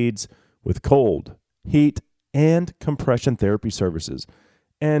healing needs with cold, heat, and compression therapy services.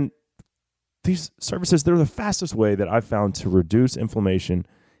 And these services, they're the fastest way that I've found to reduce inflammation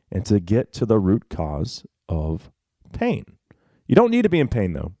and to get to the root cause of pain. You don't need to be in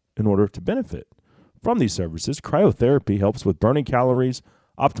pain, though, in order to benefit from these services. Cryotherapy helps with burning calories,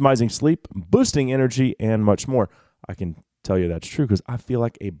 optimizing sleep, boosting energy, and much more. I can tell you that's true because I feel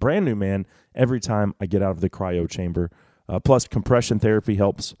like a brand new man every time I get out of the cryo chamber. Plus, compression therapy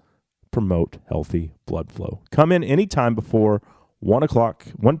helps promote healthy blood flow. Come in anytime before 1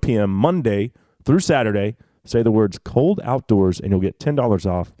 p.m. Monday through Saturday. Say the words Cold Outdoors and you'll get $10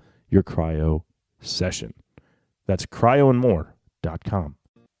 off your cryo session. That's cryoandmore.com.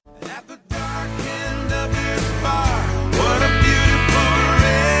 At the dark end of this bar, what a beautiful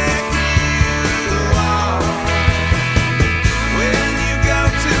wreck you are. When you go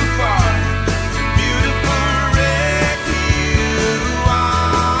too far, beautiful wreck you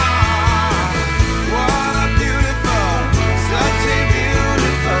are. What a beautiful, such a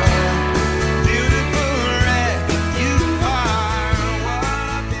beautiful, beautiful wreck you are. What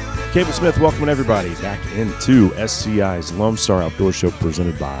a beautiful. Cable Smith welcoming everybody back into SCI's Lone Star Outdoor Show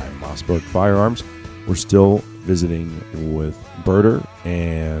presented by Mossberg Firearms. We're still visiting with birder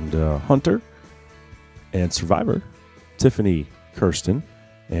and hunter and survivor Tiffany Kirsten,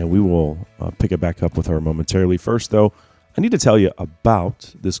 and we will pick it back up with her momentarily. First, though, I need to tell you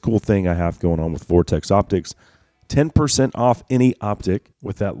about this cool thing I have going on with Vortex Optics. 10% off any optic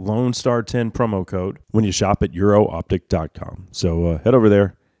with that Lone Star 10 promo code when you shop at eurooptic.com. So head over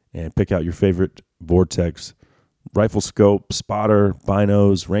there and pick out your favorite Vortex rifle scope, spotter,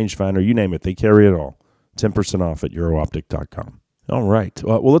 binos, rangefinder, you name it. They carry it all. 10% off at eurooptic.com. All right.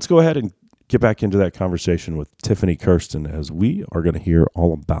 Well, let's go ahead and get back into that conversation with Tiffany Kirsten, as we are going to hear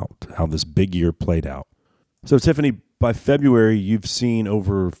all about how this big year played out. So, Tiffany, by February, you've seen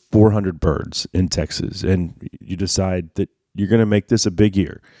over 400 birds in Texas, and you decide that you're going to make this a big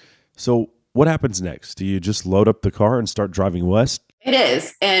year. So what happens next? Do you just load up the car and start driving west? It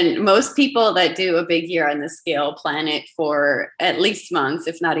is. And most people that do a big year on this scale plan it for at least months,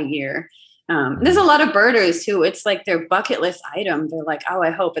 if not a year. There's a lot of birders who it's like their bucket list item. They're like, oh,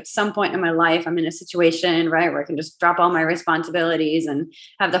 I hope at some point in my life I'm in a situation, right, where I can just drop all my responsibilities and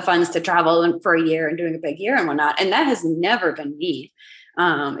have the funds to travel for a year and doing a big year and whatnot. And that has never been me.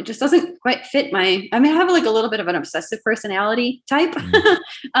 It just doesn't quite fit I have like a little bit of an obsessive personality type,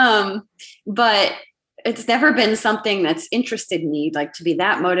 but it's never been something that's interested me, like to be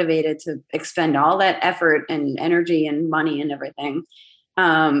that motivated to expend all that effort and energy and money and everything.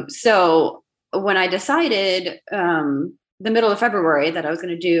 So when I decided, the middle of February that I was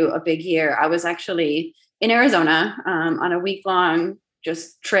going to do a big year, I was actually in Arizona, on a week-long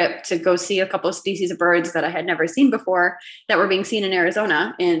just trip to go see a couple of species of birds that I had never seen before that were being seen in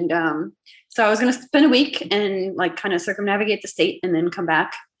Arizona. And, so I was going to spend a week and like kind of circumnavigate the state and then come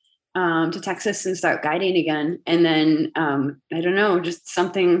back, to Texas and start guiding again. And then, I don't know, just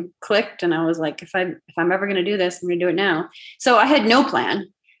something clicked. And I was like, if I'm ever going to do this, I'm going to do it now. So I had no plan.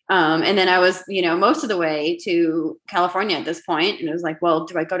 And then I was, most of the way to California at this point. And it was like, well,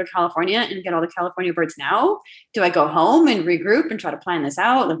 do I go to California and get all the California birds now? Do I go home and regroup and try to plan this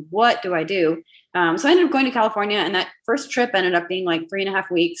out? Like, what do I do? So I ended up going to California, and that first trip ended up being like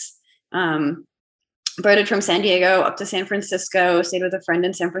 3.5 weeks. Birded from San Diego up to San Francisco, stayed with a friend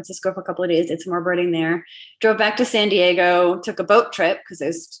in San Francisco for a couple of days, did some more birding there, drove back to San Diego, took a boat trip because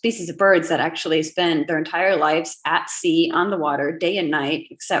there's species of birds that actually spend their entire lives at sea on the water day and night,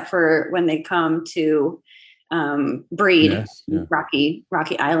 except for when they come to breed rocky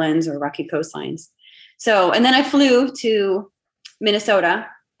islands or rocky coastlines. So, and then I flew to Minnesota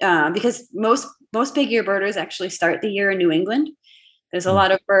because most big year birders actually start the year in New England. There's a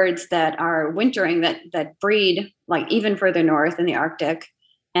lot of birds that are wintering that breed like even further north in the Arctic.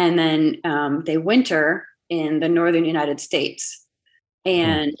 And then they winter in the northern United States.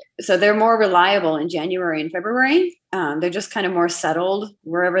 And so they're more reliable in January and February. They're just kind of more settled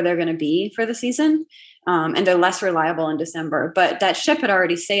wherever they're going to be for the season. And they're less reliable in December. But that ship had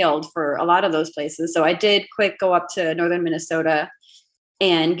already sailed for a lot of those places. So I did go up to northern Minnesota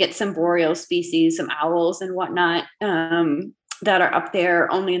and get some boreal species, some owls and whatnot, that are up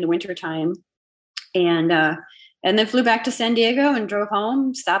there only in the wintertime. And then flew back to San Diego and drove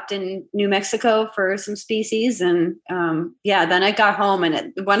home, stopped in New Mexico for some species. And then I got home.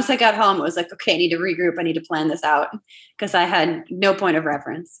 And once I got home, it was like, okay, I need to regroup. I need to plan this out because I had no point of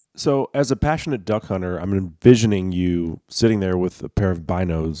reference. So as a passionate duck hunter, I'm envisioning you sitting there with a pair of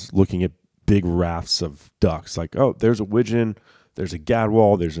binos looking at big rafts of ducks. Like, oh, there's a widgeon, there's a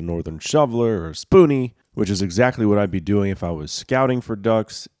gadwall, there's a northern shoveler or a spoonie, which is exactly what I'd be doing if I was scouting for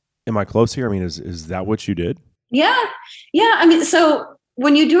ducks. Am I close here? I mean, is that what you did? Yeah. I mean, so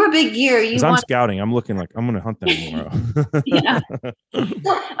when you do a big year, I'm scouting. I'm looking like I'm going to hunt them tomorrow. Yeah.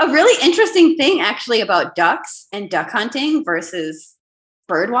 A really interesting thing actually about ducks and duck hunting versus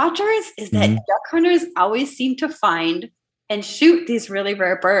bird watchers is that duck hunters always seem to find and shoot these really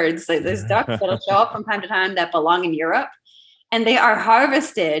rare birds. Like there's ducks that'll show up from time to time that belong in Europe. And they are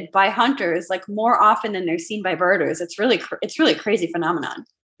harvested by hunters like more often than they're seen by birders. It's really a crazy phenomenon.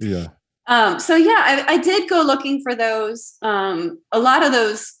 Yeah. I did go looking for those. A lot of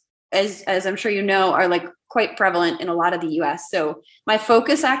those, as I'm sure you know, are like quite prevalent in a lot of the U.S. So my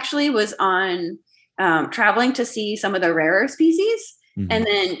focus actually was on traveling to see some of the rarer species and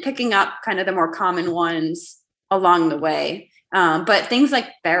then picking up kind of the more common ones along the way. But things like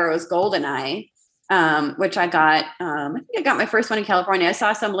Barrow's goldeneye, which I got, I think I got my first one in California. I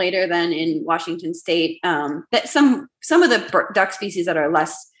saw some later than in Washington State. That some of the duck species that are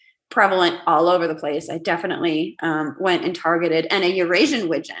less prevalent all over the place, I definitely went and targeted. And a Eurasian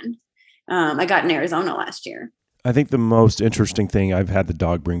widgeon, I got in Arizona last year. I think the most interesting thing I've had the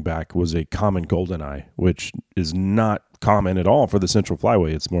dog bring back was a common goldeneye, which is not common at all for the Central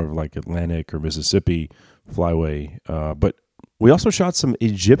Flyway. It's more of like Atlantic or Mississippi Flyway, but we also shot some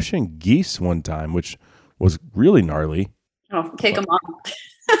Egyptian geese one time, which was really gnarly. Oh, take them off.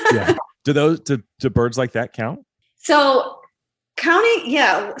 Yeah. Do birds like that count? So counting,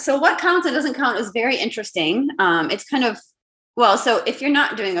 yeah. So what counts and doesn't count is very interesting. It's kind of Well, so if you're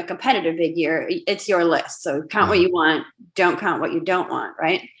not doing a competitive big year, it's your list. So count what you want, don't count what you don't want,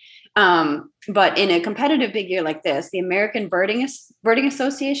 right? But in a competitive big year like this, the American Birding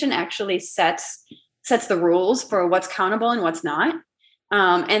Association actually sets the rules for what's countable and what's not.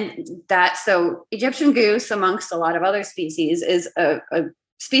 So Egyptian goose, amongst a lot of other species, is a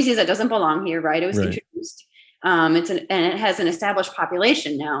species that doesn't belong here, right? It was introduced. And it has an established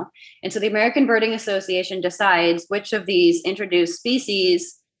population now. And so the American Birding Association decides which of these introduced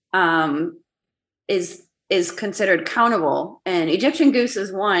species is considered countable. And Egyptian goose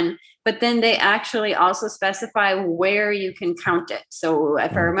is one, but then they actually also specify where you can count it. So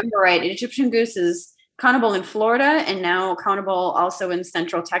if I remember right, Egyptian goose is countable in Florida and now countable also in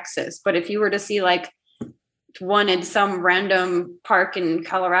Central Texas. But if you were to see like one in some random park in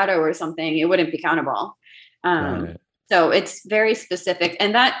Colorado or something, it wouldn't be countable. So it's very specific.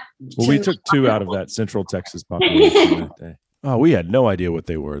 And we took 2 out of that Central Texas population that day. Oh, we had no idea what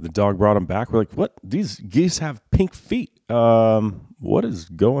they were. The dog brought them back. We're like, what? These geese have pink feet. What is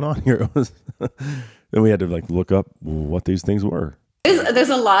going on here? Then we had to look up what these things were. There's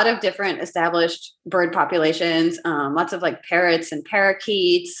a lot of different established bird populations, lots of parrots and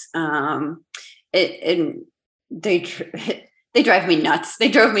parakeets. They drive me nuts. They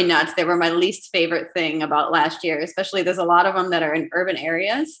drove me nuts. They were my least favorite thing about last year, especially there's a lot of them that are in urban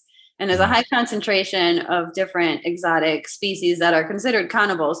areas. And there's a high concentration of different exotic species that are considered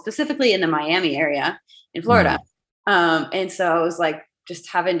countable, specifically in the Miami area in Florida. And so I was just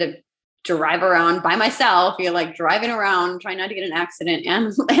having to drive around by myself. You're driving around, trying not to get an accident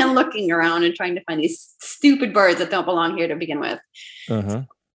and looking around and trying to find these stupid birds that don't belong here to begin with.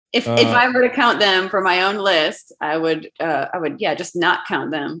 If I were to count them for my own list, I would just not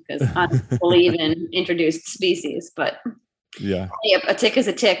count them because I don't believe in introduced species. But a tick is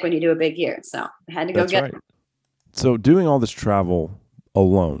a tick when you do a big year. So I had to go get them. So doing all this travel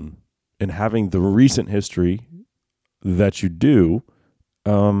alone and having the recent history that you do,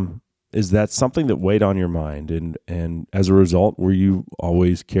 is that something that weighed on your mind? And as a result, were you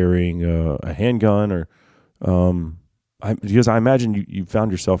always carrying a handgun or? Because I imagine you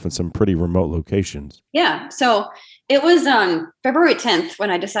found yourself in some pretty remote locations. Yeah. So it was February 10th when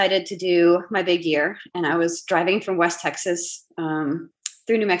I decided to do my big year. And I was driving from West Texas through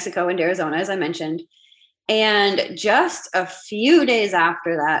New Mexico and Arizona, as I mentioned. And just a few days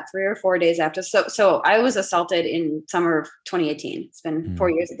after that, 3 or 4 days after, so I was assaulted in summer of 2018. It's been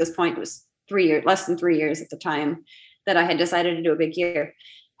 4 years at this point. It was less than 3 years at the time that I had decided to do a big year.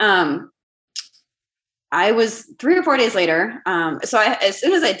 I was 3 or 4 days later. As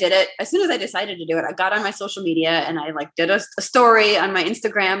soon as I decided to do it, I got on my social media and I did a story on my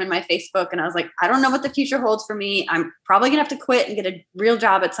Instagram and my Facebook. And I was like, I don't know what the future holds for me. I'm probably gonna have to quit and get a real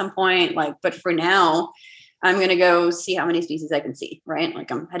job at some point. But for now, I'm going to go see how many species I can see, right?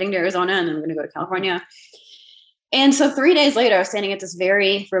 I'm heading to Arizona and then I'm going to go to California. And so 3 days later, I was standing at this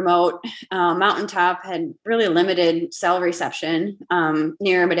very remote mountaintop, had really limited cell reception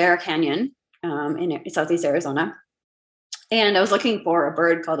near Madera Canyon in Southeast Arizona. And I was looking for a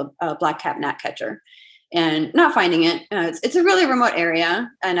bird called a black-capped gnatcatcher and not finding it. It's a really remote area.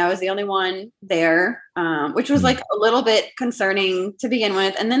 And I was the only one there, which was a little bit concerning to begin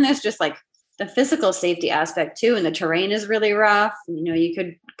with. And then there's just the physical safety aspect too. And the terrain is really rough. You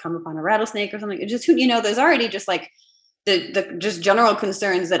could come upon a rattlesnake or something. It just, there's already just the just general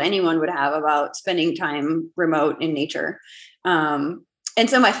concerns that anyone would have about spending time remote in nature. And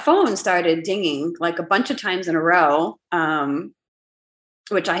so my phone started dinging a bunch of times in a row,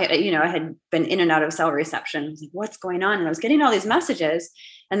 which I had been in and out of cell reception. I was like, what's going on? And I was getting all these messages,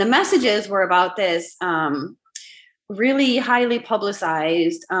 and the messages were about this really highly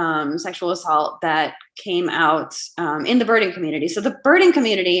publicized sexual assault that came out in the birding community. So the birding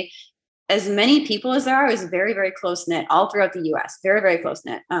community, as many people as there are, is very, very close knit all throughout the U.S. Very, very close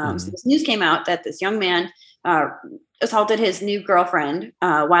knit. So this news came out that this young man assaulted his new girlfriend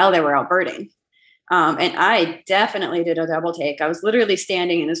while they were out birding. And I definitely did a double take. I was literally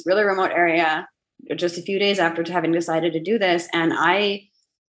standing in this really remote area just a few days after having decided to do this. And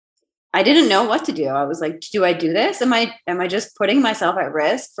I didn't know what to do. I was like, do I do this? Am I just putting myself at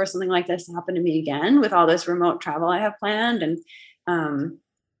risk for something like this to happen to me again with all this remote travel I have planned? And,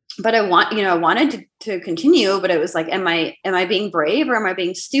 but I wanted to continue, but it was am I being brave or am I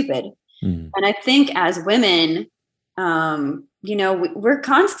being stupid? And I think as women, we are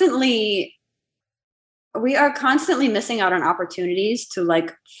constantly missing out on opportunities to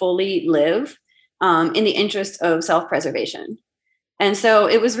fully live in the interest of self-preservation. And so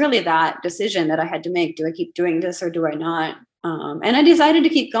it was really that decision that I had to make. Do I keep doing this or do I not? And I decided to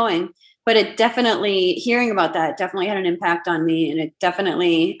keep going. but it definitely, hearing about that definitely had an impact on me. And it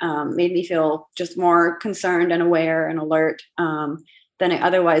definitely made me feel just more concerned and aware and alert than I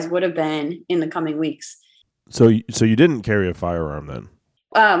otherwise would have been in the coming weeks. So you didn't carry a firearm then?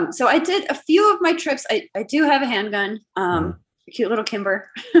 So I did a few of my trips. I do have a handgun, cute little Kimber.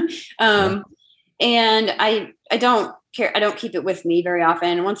 And I don't care. I don't keep it with me very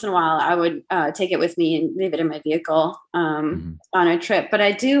often. Once in a while I would take it with me and leave it in my vehicle on a trip. But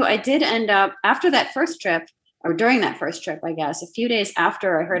I did end up, after that first trip, or during that first trip, I guess, a few days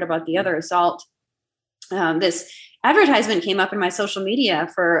after I heard about the other assault, this advertisement came up in my social media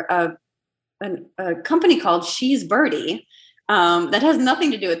for a company called She's Birdie that has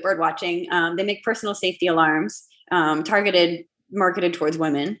nothing to do with bird watching. They make personal safety alarms marketed towards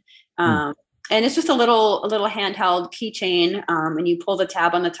women. And it's just a little handheld keychain, and you pull the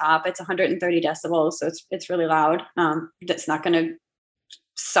tab on the top. It's 130 decibels, so it's really loud. That's not going to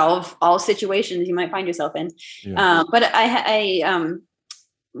solve all situations you might find yourself in. Yeah. But I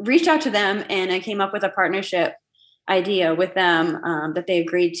reached out to them, and I came up with a partnership idea with them that they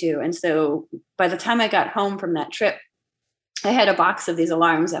agreed to. And so by the time I got home from that trip, I had a box of these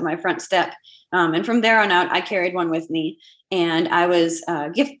alarms at my front step. And from there on out, I carried one with me, and I was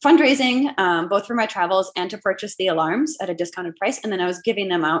fundraising both for my travels and to purchase the alarms at a discounted price. And then I was giving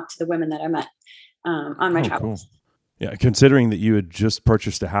them out to the women that I met on my travels. Cool. Yeah. Considering that you had just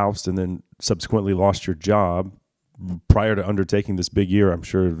purchased a house and then subsequently lost your job prior to undertaking this big year, I'm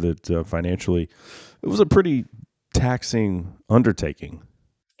sure that financially it was a pretty taxing undertaking.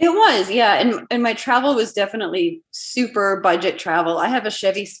 It was, yeah. And my travel was definitely super budget travel. I have a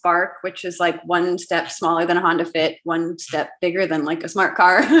Chevy Spark, which is like one step smaller than a Honda Fit, one step bigger than like a smart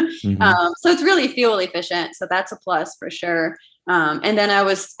car. So it's really fuel efficient. So that's a plus for sure. And then I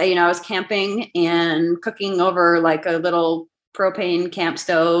was camping and cooking over like a little propane camp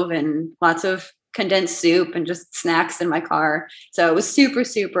stove and lots of condensed soup and just snacks in my car. So it was super,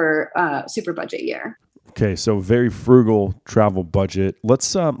 super, super budget year. Okay, so very frugal travel budget.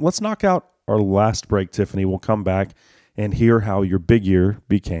 Let's knock out our last break, Tiffany. We'll come back and hear how your big year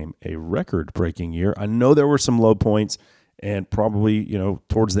became a record-breaking year. I know there were some low points, and probably,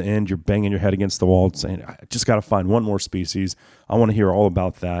 towards the end, you're banging your head against the wall saying, I just got to find one more species. I want to hear all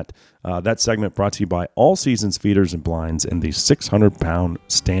about that. That segment brought to you by All Seasons Feeders and Blinds and the 600-pound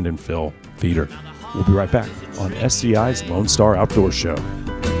stand and fill feeder. We'll be right back on SCI's Lone Star Outdoor Show.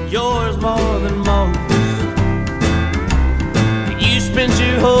 Yours more than most. You spent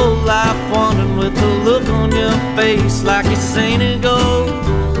your whole life wandering with a look on your face like a Saint of gold.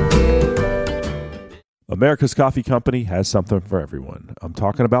 America's Coffee Company has something for everyone. I'm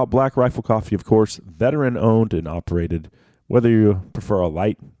talking about Black Rifle Coffee, of course, veteran owned and operated. Whether you prefer a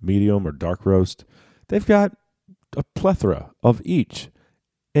light, medium, or dark roast, they've got a plethora of each.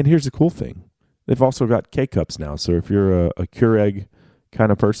 And here's the cool thing. They've also got K-Cups now, so if you're a Keurig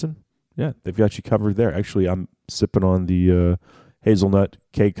kind of person, yeah, they've got you covered there. Actually, I'm sipping on the hazelnut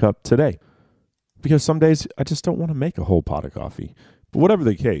K-Cup today because some days I just don't want to make a whole pot of coffee. But whatever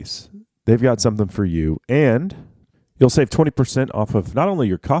the case, they've got something for you, and you'll save 20% off of not only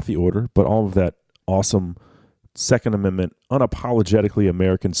your coffee order, but all of that awesome Second Amendment, unapologetically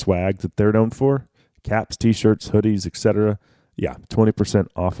American swag that they're known for. Caps, T-shirts, hoodies, etc. Yeah, 20%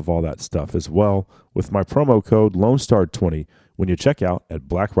 off of all that stuff as well with my promo code LONESTAR20 when you check out at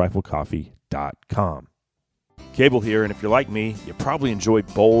blackriflecoffee.com. Cable here, and if you're like me, you probably enjoy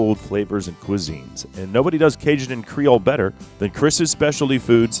bold flavors and cuisines. And nobody does Cajun and Creole better than Chris's Specialty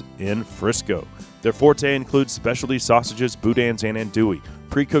Foods in Frisco. Their forte includes specialty sausages, boudins, and andouille,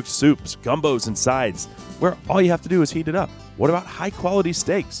 pre-cooked soups, gumbos, and sides, where all you have to do is heat it up. What about high-quality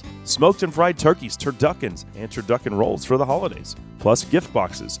steaks, smoked and fried turkeys, turduckens, and turducken rolls for the holidays, plus gift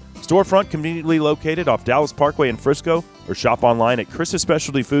boxes. Storefront conveniently located off Dallas Parkway in Frisco, or shop online at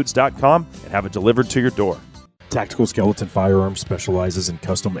chrissspecialtyfoods.com and have it delivered to your door. Tactical Skeleton Firearms specializes in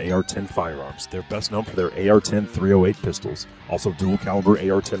custom AR-10 firearms. They're best known for their AR-10 308 pistols, also dual-caliber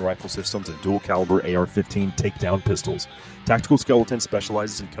AR-10 rifle systems and dual-caliber AR-15 takedown pistols. Tactical Skeleton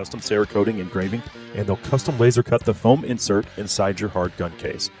specializes in custom Cerakoting engraving, and they'll custom laser cut the foam insert inside your hard gun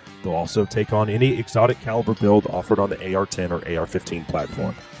case. They'll also take on any exotic caliber build offered on the AR-10 or AR-15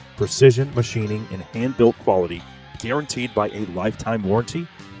 platform. Precision machining and hand-built quality, guaranteed by a lifetime warranty.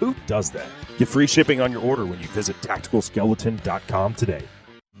 Who does that? Get free shipping on your order when you visit TacticalSkeleton.com today.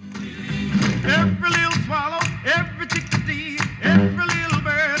 Every little swallow, every chickadee, every little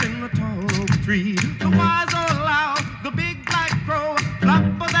bird in the tall oak tree. The wise old owl, the big black crow, flap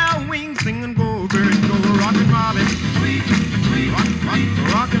of their wings, sing and go, bird, go, rockin' robin, sweet, sweet,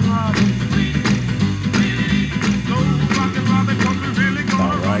 rockin' robin, sweet, sweet, go, rockin' robin, 'cause we really gonna.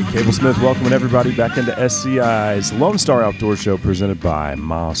 All right, Cable Smith welcoming everybody back into SCI's Lone Star Outdoor Show presented by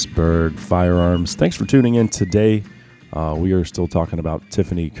Mossberg Firearms. Thanks for tuning in today. We are still talking about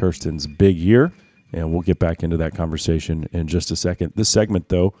Tiffany Kirsten's big year, and we'll get back into that conversation in just a second. This segment,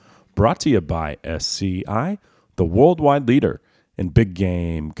 though, brought to you by SCI, the worldwide leader in big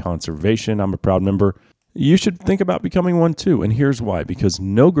game conservation. I'm a proud member. You should think about becoming one too, and here's why. Because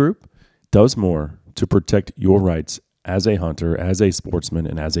no group does more to protect your rights as a hunter, as a sportsman,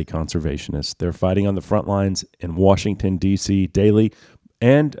 and as a conservationist. They're fighting on the front lines in Washington, D.C. daily,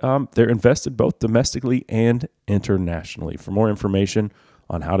 and they're invested both domestically and internationally. For more information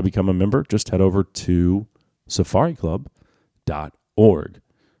on how to become a member, just head over to safariclub.org.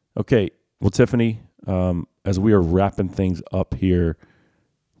 Okay, well, Tiffany, as we are wrapping things up here,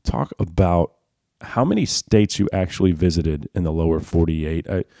 talk about how many states you actually visited in the lower 48.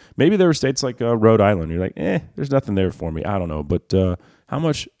 Maybe there were states like Rhode Island. You're like, there's nothing there for me. I don't know. But how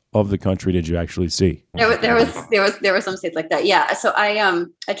much of the country did you actually see? There were some states like that. Yeah. So I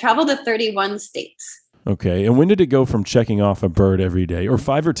traveled to 31 states. Okay. And when did it go from checking off a bird every day or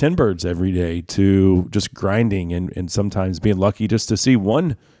 5 or 10 birds every day to just grinding and sometimes being lucky just to see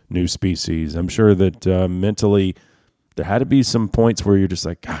one new species? I'm sure that mentally there had to be some points where you're just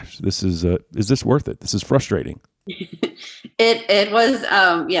like, gosh, this is this worth it? This is frustrating. It was,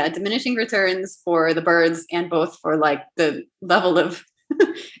 diminishing returns for the birds and both for like the level of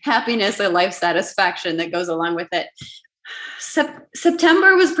happiness or life satisfaction that goes along with it.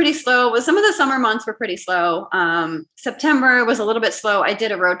 September was pretty slow. Some of the summer months were pretty slow. September was a little bit slow. I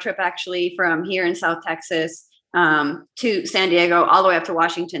did a road trip actually from here in South Texas to San Diego all the way up to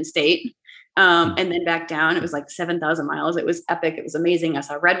Washington State. And then back down. It was like 7,000 miles. It was epic. It was amazing. I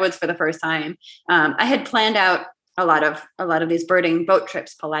saw redwoods for the first time. I had planned out a lot of these birding boat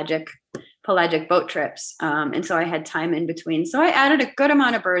trips, pelagic boat trips. And so I had time in between. So I added a good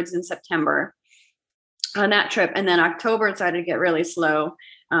amount of birds in September on that trip. And then October started to get really slow.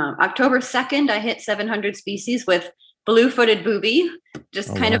 October 2nd, I hit 700 species with blue-footed booby,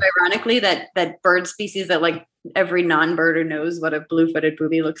 just kind of ironically that bird species that like every non-birder knows what a blue-footed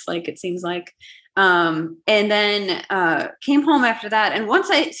booby looks like, it seems like. And then came home after that. And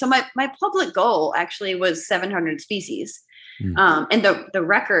my public goal actually was 700 species. And the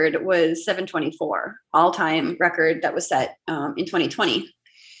record was 724, all-time record that was set in 2020.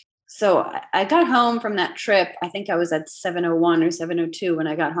 So I got home from that trip. I think I was at 701 or 702 when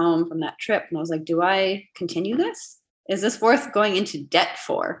I got home from that trip. And I was like, do I continue this? Is this worth going into debt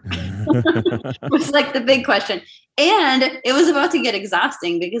for? It was like the big question. And it was about to get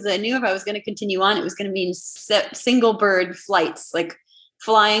exhausting because I knew if I was going to continue on, it was going to mean single bird flights, like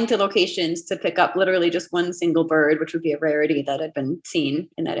flying to locations to pick up literally just one single bird, which would be a rarity that had been seen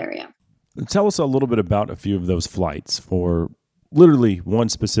in that area. Tell us a little bit about a few of those flights for literally one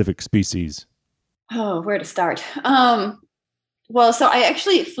specific species. Oh, where to start? Well, so I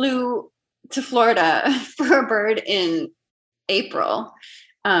actually flew to Florida for a bird in April.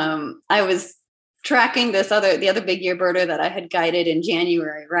 I was tracking the other big year birder that I had guided in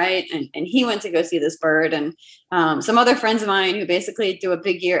January, right? And he went to go see this bird, and some other friends of mine who basically do a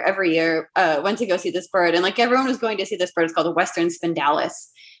big year every year went to go see this bird, and like everyone was going to see this bird. It's called a Western Spindalis.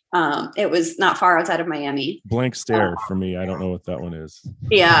 It was not far outside of Miami. Blank stare for me. I don't know what that one is.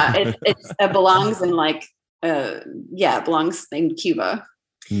 Yeah, it belongs in like it belongs in Cuba.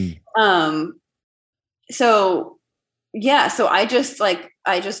 So I just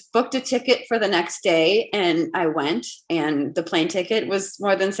booked a ticket for the next day and I went, and the plane ticket was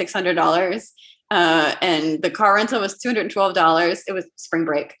more than $600. And the car rental was $212. It was spring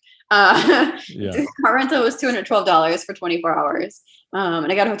break. The car rental was $212 for 24 hours. And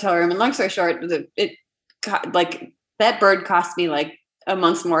I got a hotel room, and long story short, that bird cost me like a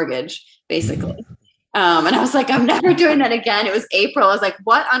month's mortgage basically. And I was like, I'm never doing that again. It was April. I was like,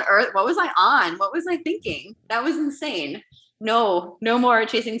 what on earth? What was I on? What was I thinking? That was insane. No more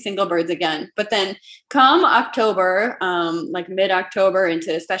chasing single birds again. But then come October, like mid-October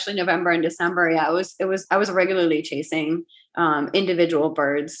into especially November and December. Yeah, I was regularly chasing individual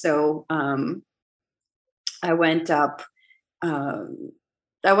birds. So I went up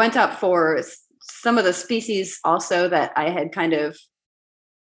for some of the species also that I had kind of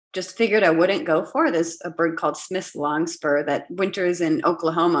just figured I wouldn't go for. There's a bird called Smith's longspur that winters in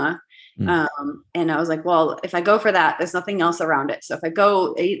Oklahoma. And I was like, well, if I go for that, there's nothing else around it. So if I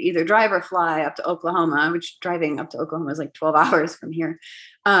go either drive or fly up to Oklahoma, which driving up to Oklahoma is like 12 hours from here,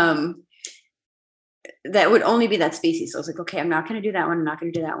 that would only be that species. So I was like, okay, I'm not going to do that one. I'm not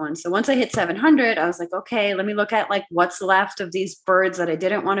going to do that one. So once I hit 700, I was like, okay, let me look at like what's left of these birds that I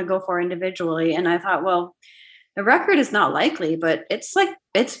didn't want to go for individually. And I thought, well, the record is not likely, but it's like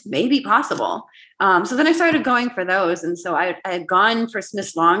it's maybe possible. So then I started going for those. And so I had gone for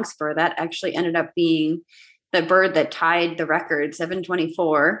Smith's Longspur. That actually ended up being the bird that tied the record,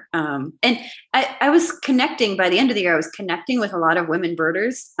 724. And I was connecting, by the end of the year, I was connecting with a lot of women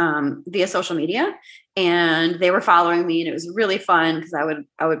birders via social media, and they were following me, and it was really fun because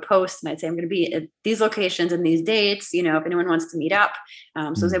I would post and I'd say, I'm going to be at these locations and these dates, if anyone wants to meet up. So I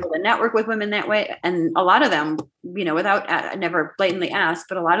was able to network with women that way. And a lot of them, without, I never blatantly asked,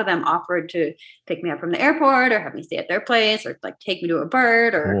 but a lot of them offered to pick me up from the airport or have me stay at their place or like take me to a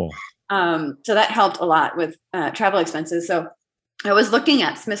bird or, cool. So that helped a lot with travel expenses. So I was looking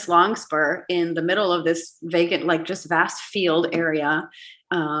at Smith's Longspur in the middle of this vacant, like just vast field area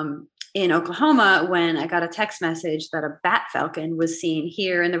in Oklahoma when I got a text message that a bat falcon was seen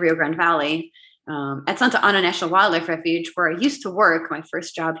here in the Rio Grande Valley at Santa Ana National Wildlife Refuge, where I used to work. My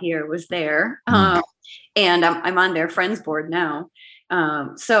first job here was there. And I'm on their friends board now.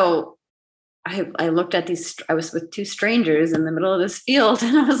 So I looked at these, I was with two strangers in the middle of this field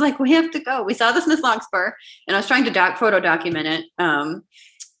and I was like, we have to go. We saw the Smith's Longspur and I was trying to photo document it.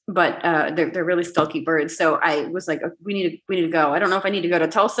 But they're really stealthy birds. So I was like, we need to go. I don't know if I need to go to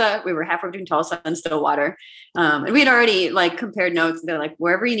Tulsa. We were halfway between Tulsa and Stillwater. And we had already like compared notes. And they're like,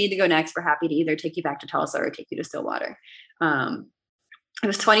 wherever you need to go next, we're happy to either take you back to Tulsa or take you to Stillwater. It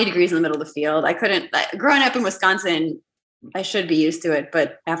was 20 degrees in the middle of the field. I couldn't, growing up in Wisconsin, I should be used to it.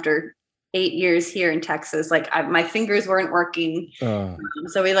 But after 8 years here in Texas, my fingers weren't working.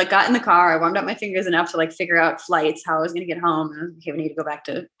 So we got in the car. I warmed up my fingers enough to figure out flights, how I was going to get home. And okay, we need to go back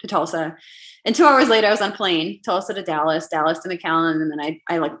to Tulsa. And 2 hours later, I was on plane, Tulsa to Dallas, Dallas to McAllen. And then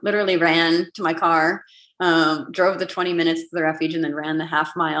I literally ran to my car, drove the 20 minutes to the refuge and then ran the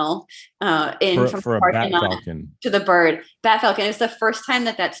half mile for a bat falcon to the bird. Bat falcon is the first time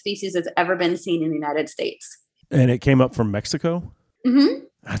that species has ever been seen in the United States. And it came up from Mexico? Mm-hmm.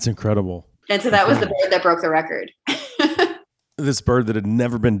 That's incredible. And so that was the bird that broke the record. This bird that had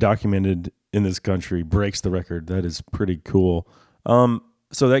never been documented in this country breaks the record. That is pretty cool.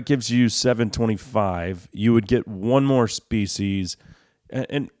 So that gives you 725. You would get one more species.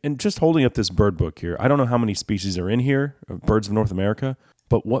 And just holding up this bird book here, I don't know how many species are in here of birds of North America,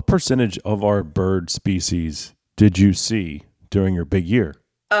 but what percentage of our bird species did you see during your big year?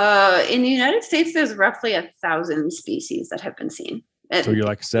 In the United States, there's roughly 1,000 species that have been seen. So you're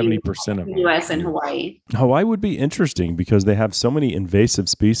like 70% of them. U.S. and Hawaii. Hawaii would be interesting because they have so many invasive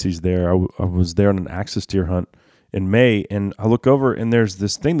species there. I was there on an axis deer hunt in May, and I look over, and there's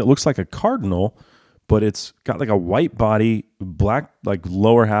this thing that looks like a cardinal, but it's got like a white body, black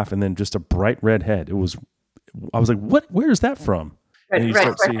lower half, and then just a bright red head. I was like, what? Where is that from? Red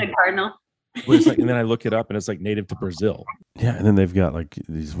cardinal. And then I look it up, and it's native to Brazil. Yeah, and then they've got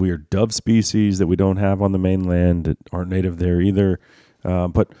these weird dove species that we don't have on the mainland that aren't native there either.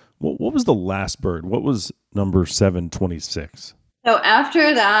 But what was the last bird? What was number 726? So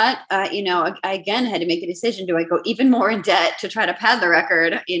after that, I again had to make a decision. Do I go even more in debt to try to pad the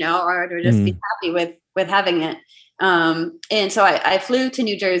record, or do I just be happy with having it? And so I flew to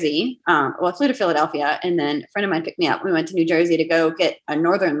New Jersey. I flew to Philadelphia, and then a friend of mine picked me up. We went to New Jersey to go get a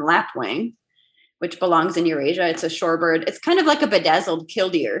northern lapwing, which belongs in Eurasia. It's a shorebird. It's kind of like a bedazzled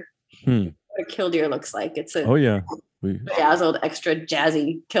killdeer. What a killdeer looks like. It's a bedazzled, extra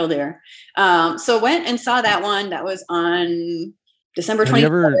jazzy killdeer. So went and saw that one. That was on December 24th. Have you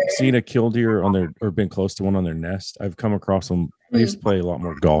ever seen a killdeer on their, or been close to one on their nest? I've come across them. I used to play a lot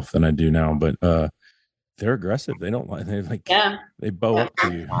more golf than I do now, but they're aggressive. They don't like. They bow up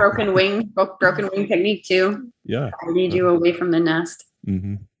to you. Broken wing technique too. Yeah, I need you away from the nest.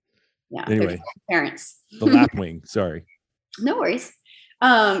 Mm-hmm. Yeah. Anyway, parents. The lapwing. Sorry. No worries.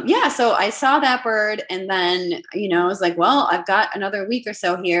 So I saw that bird, and then I was like, well, I've got another week or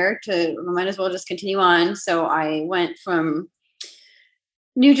so here I might as well just continue on. So I went from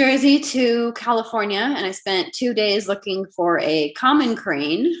New Jersey to California, and I spent 2 days looking for a common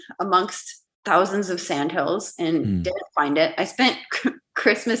crane amongst thousands of sandhills and didn't find it. I spent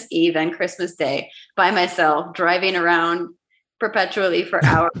Christmas Eve and Christmas Day by myself driving around perpetually for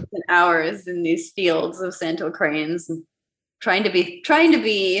hours and hours in these fields of sandhill cranes and trying to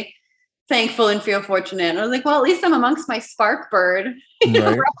be thankful and feel fortunate. And I was like, well, at least I'm amongst my spark bird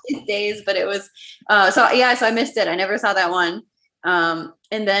for these days. But it was so I missed it. I never saw that one.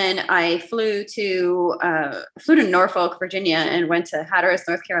 And then I flew to Norfolk, Virginia, and went to Hatteras,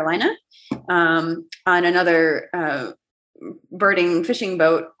 North Carolina, on another birding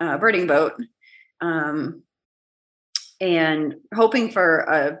boat, and hoping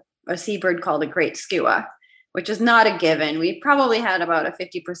for a seabird called a great skua, which is not a given. We probably had about a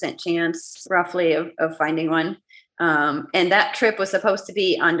 50% chance roughly of finding one. And that trip was supposed to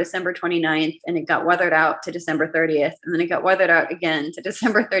be on December 29th, and it got weathered out to December 30th, and then it got weathered out again to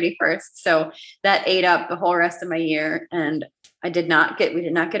December 31st. So that ate up the whole rest of my year, and we did not get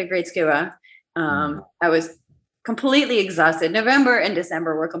a great SCUA. I was completely exhausted. November and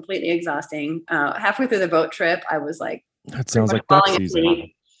December were completely exhausting. Halfway through the boat trip, I was like, that sounds like duck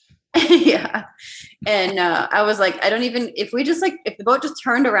season. Yeah. And I was like, if the boat just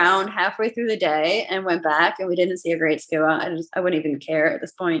turned around halfway through the day and went back and we didn't see a great SCUA, I wouldn't even care at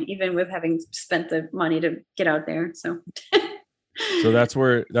this point, even with having spent the money to get out there. So So that's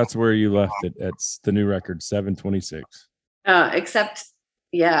where you left it. That's the new record, 7:26. Except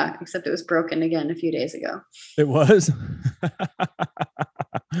it was broken again a few days ago. It was?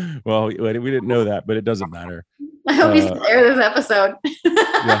 Well, we didn't know that, but it doesn't matter. I hope you still air this episode.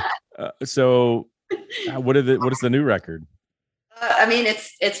 Yeah. So what is the new record? I mean,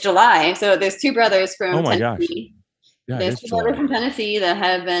 it's July. So there's two brothers from Tennessee. Yeah, there's two brothers from Tennessee that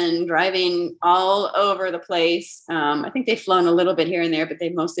have been driving all over the place. I think they've flown a little bit here and there, but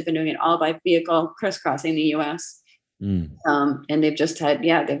they've mostly been doing it all by vehicle, crisscrossing the U.S. And they've just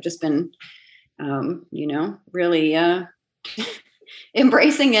been, really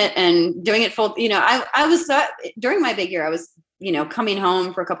embracing it and doing it full. I was during my big year, I was, coming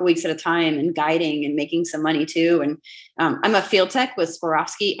home for a couple weeks at a time and guiding and making some money too. And I'm a field tech with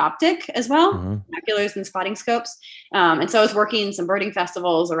Swarovski Optic as well, binoculars and spotting scopes. And so I was working some birding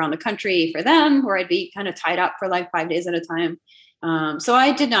festivals around the country for them, where I'd be kind of tied up for like 5 days at a time. So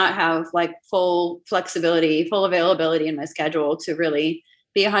I did not have like full flexibility, full availability in my schedule to really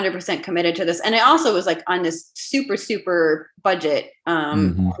be 100% committed to this. And I also was like on this super, super budget,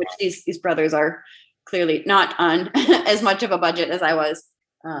 which these brothers are clearly not on as much of a budget as I was.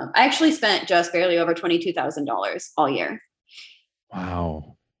 I actually spent just barely over $22,000 all year.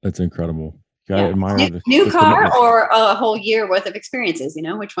 Wow. That's incredible. Gotta admire new car or a whole year worth of experiences,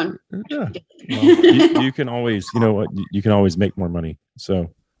 which one? Yeah. Well, you can always, you can always make more money.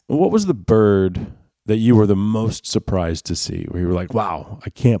 So what was the bird that you were the most surprised to see, where you were like, wow,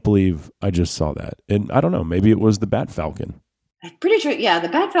 I can't believe I just saw that? And I don't know, maybe it was the bat falcon. I'm pretty sure. Yeah. The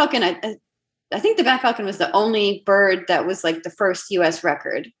bat falcon. I think the bat falcon was the only bird that was like the first U.S.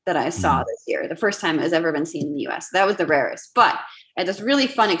 record that I saw this year. The first time it has ever been seen in the U.S. That was the rarest. But I had this really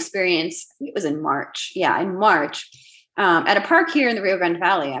fun experience. It was in March. Yeah, in March, at a park here in the Rio Grande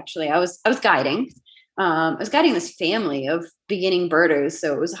Valley. Actually, I was guiding. I was guiding this family of beginning birders.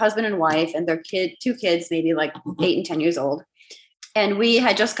 So it was a husband and wife and their two kids, maybe like 8 and 10 years old. And we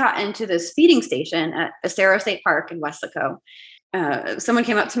had just gotten to this feeding station at Estero State Park in Weslaco. Someone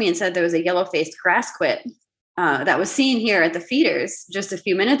came up to me and said there was a yellow-faced grassquit that was seen here at the feeders just a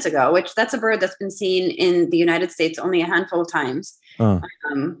few minutes ago, which that's a bird that's been seen in the United States only a handful of times.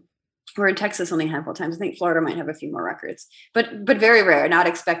 We're in Texas only a handful of times. I think Florida might have a few more records, but very rare, not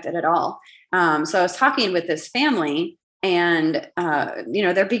expected at all. So I was talking with this family, and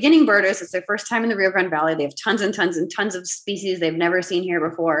they're beginning birders. It's their first time in the Rio Grande Valley. They have tons and tons and tons of species they've never seen here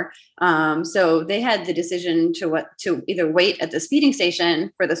before. So they had the decision to either wait at this feeding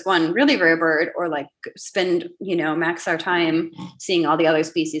station for this one really rare bird, or like spend, max our time seeing all the other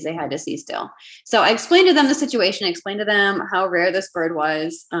species they had to see still. So I explained to them the situation, explained to them how rare this bird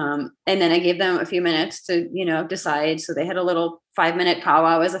was. And then I gave them a few minutes to, decide. So they had a little 5-minute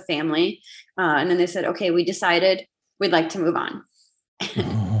powwow as a family. And then they said, okay, we decided we'd like to move on.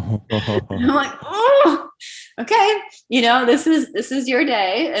 And I'm like, oh, okay. This is your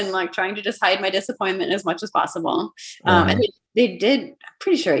day. And like trying to just hide my disappointment as much as possible. And they did, I'm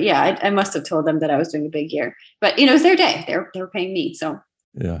pretty sure. Yeah. I must've told them that I was doing a big year, but it was their day. They were paying me. So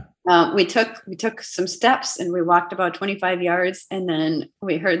yeah. We took some steps and we walked about 25 yards. And then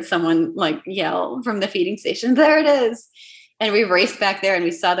we heard someone like yell from the feeding station, there it is. And we raced back there and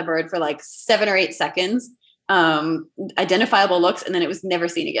we saw the bird for like 7 or 8 seconds. Identifiable looks, and then it was never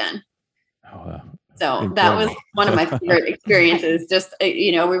seen again. Oh, wow. So Incredible. That was one of my favorite experiences. Just,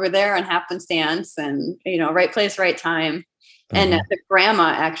 we were there on happenstance and, right place, right time. And the grandma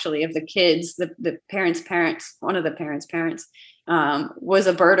actually of the kids, the parents, one of the parents, was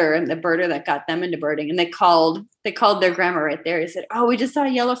a birder, and the birder that got them into birding. And they called their grandma right there. He said, "Oh, we just saw a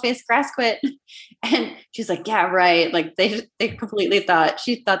yellow-faced grassquit." And she's like, "Yeah, right." Like they completely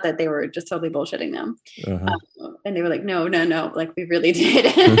she thought that they were just totally bullshitting them. And they were like, no, like we really did.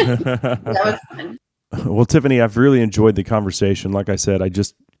 That was fun. Well, Tiffany, I've really enjoyed the conversation. Like I said, I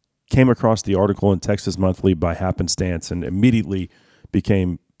just came across the article in Texas Monthly by happenstance and immediately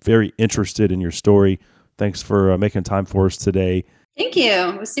became very interested in your story. Thanks for making time for us today. Thank you.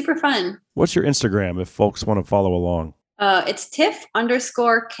 It was super fun. What's your Instagram if folks want to follow along? It's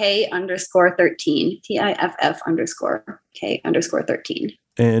Tiff_K_13, TIFF_K_13.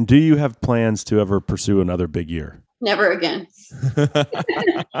 And do you have plans to ever pursue another big year? Never again.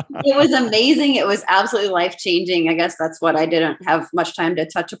 It was amazing. It was absolutely life-changing. I guess that's what I didn't have much time to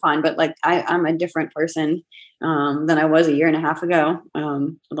touch upon, but like I'm a different person than I was a year and a half ago.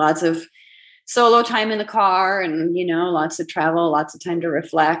 Lots of solo time in the car and, lots of travel, lots of time to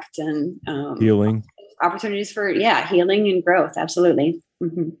reflect and healing. Opportunities for, healing and growth. Absolutely.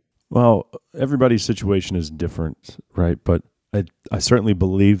 Mm-hmm. Well, everybody's situation is different, right? But I certainly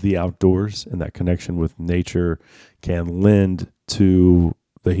believe the outdoors and that connection with nature can lend to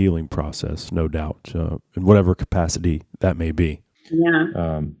the healing process, no doubt, in whatever capacity that may be.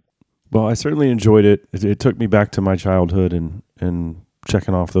 Yeah. Well, I certainly enjoyed it. It took me back to my childhood and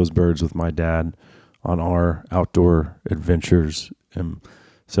checking off those birds with my dad on our outdoor adventures. And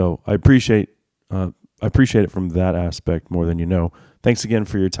so I appreciate it from that aspect more than you know. Thanks again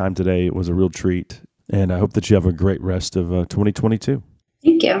for your time today. It was a real treat. And I hope that you have a great rest of 2022.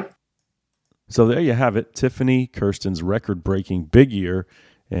 Thank you. So there you have it. Tiffany Kirsten's record-breaking big year.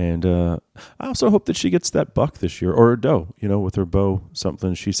 And I also hope that she gets that buck this year, or a doe, with her bow,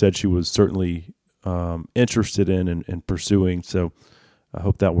 something she said she was certainly interested in and pursuing. So I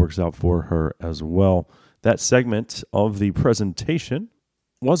hope that works out for her as well. That segment of the presentation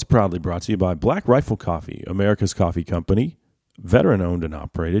was proudly brought to you by Black Rifle Coffee, America's coffee company. Veteran-owned and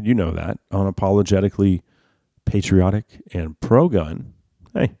operated, you know that, unapologetically patriotic and pro-gun.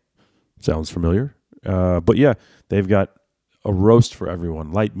 Hey, sounds familiar. But yeah, they've got a roast for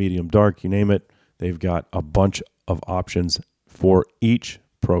everyone, light, medium, dark, you name it. They've got a bunch of options for each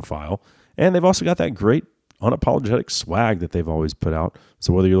profile. And they've also got that great unapologetic swag that they've always put out.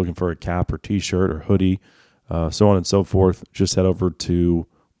 So whether you're looking for a cap or t-shirt or hoodie, so on and so forth, just head over to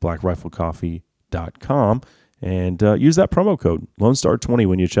blackriflecoffee.com and use that promo code LoneStar20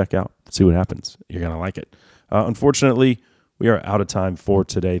 when you check out. See what happens. You're going to like it. Unfortunately, we are out of time for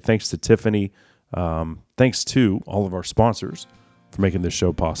today. Thanks to Tiffany. Thanks to all of our sponsors for making this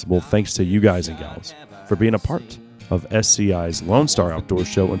show possible. Thanks to you guys and gals for being a part of SCI's Lone Star Outdoor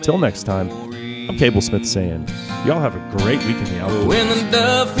Show. Until next time, I'm Cable Smith saying, y'all have a great week in the outdoors. When the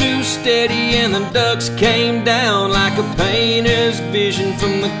dove flew steady and the ducks came down like a painter's vision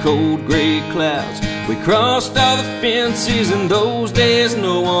from the cold gray clouds, we crossed all the fences in those days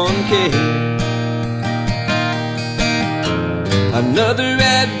no one cared. Another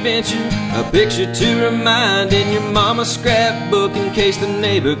adventure, a picture to remind in your mama's scrapbook in case the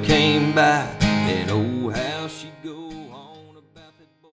neighbor came by. And oh,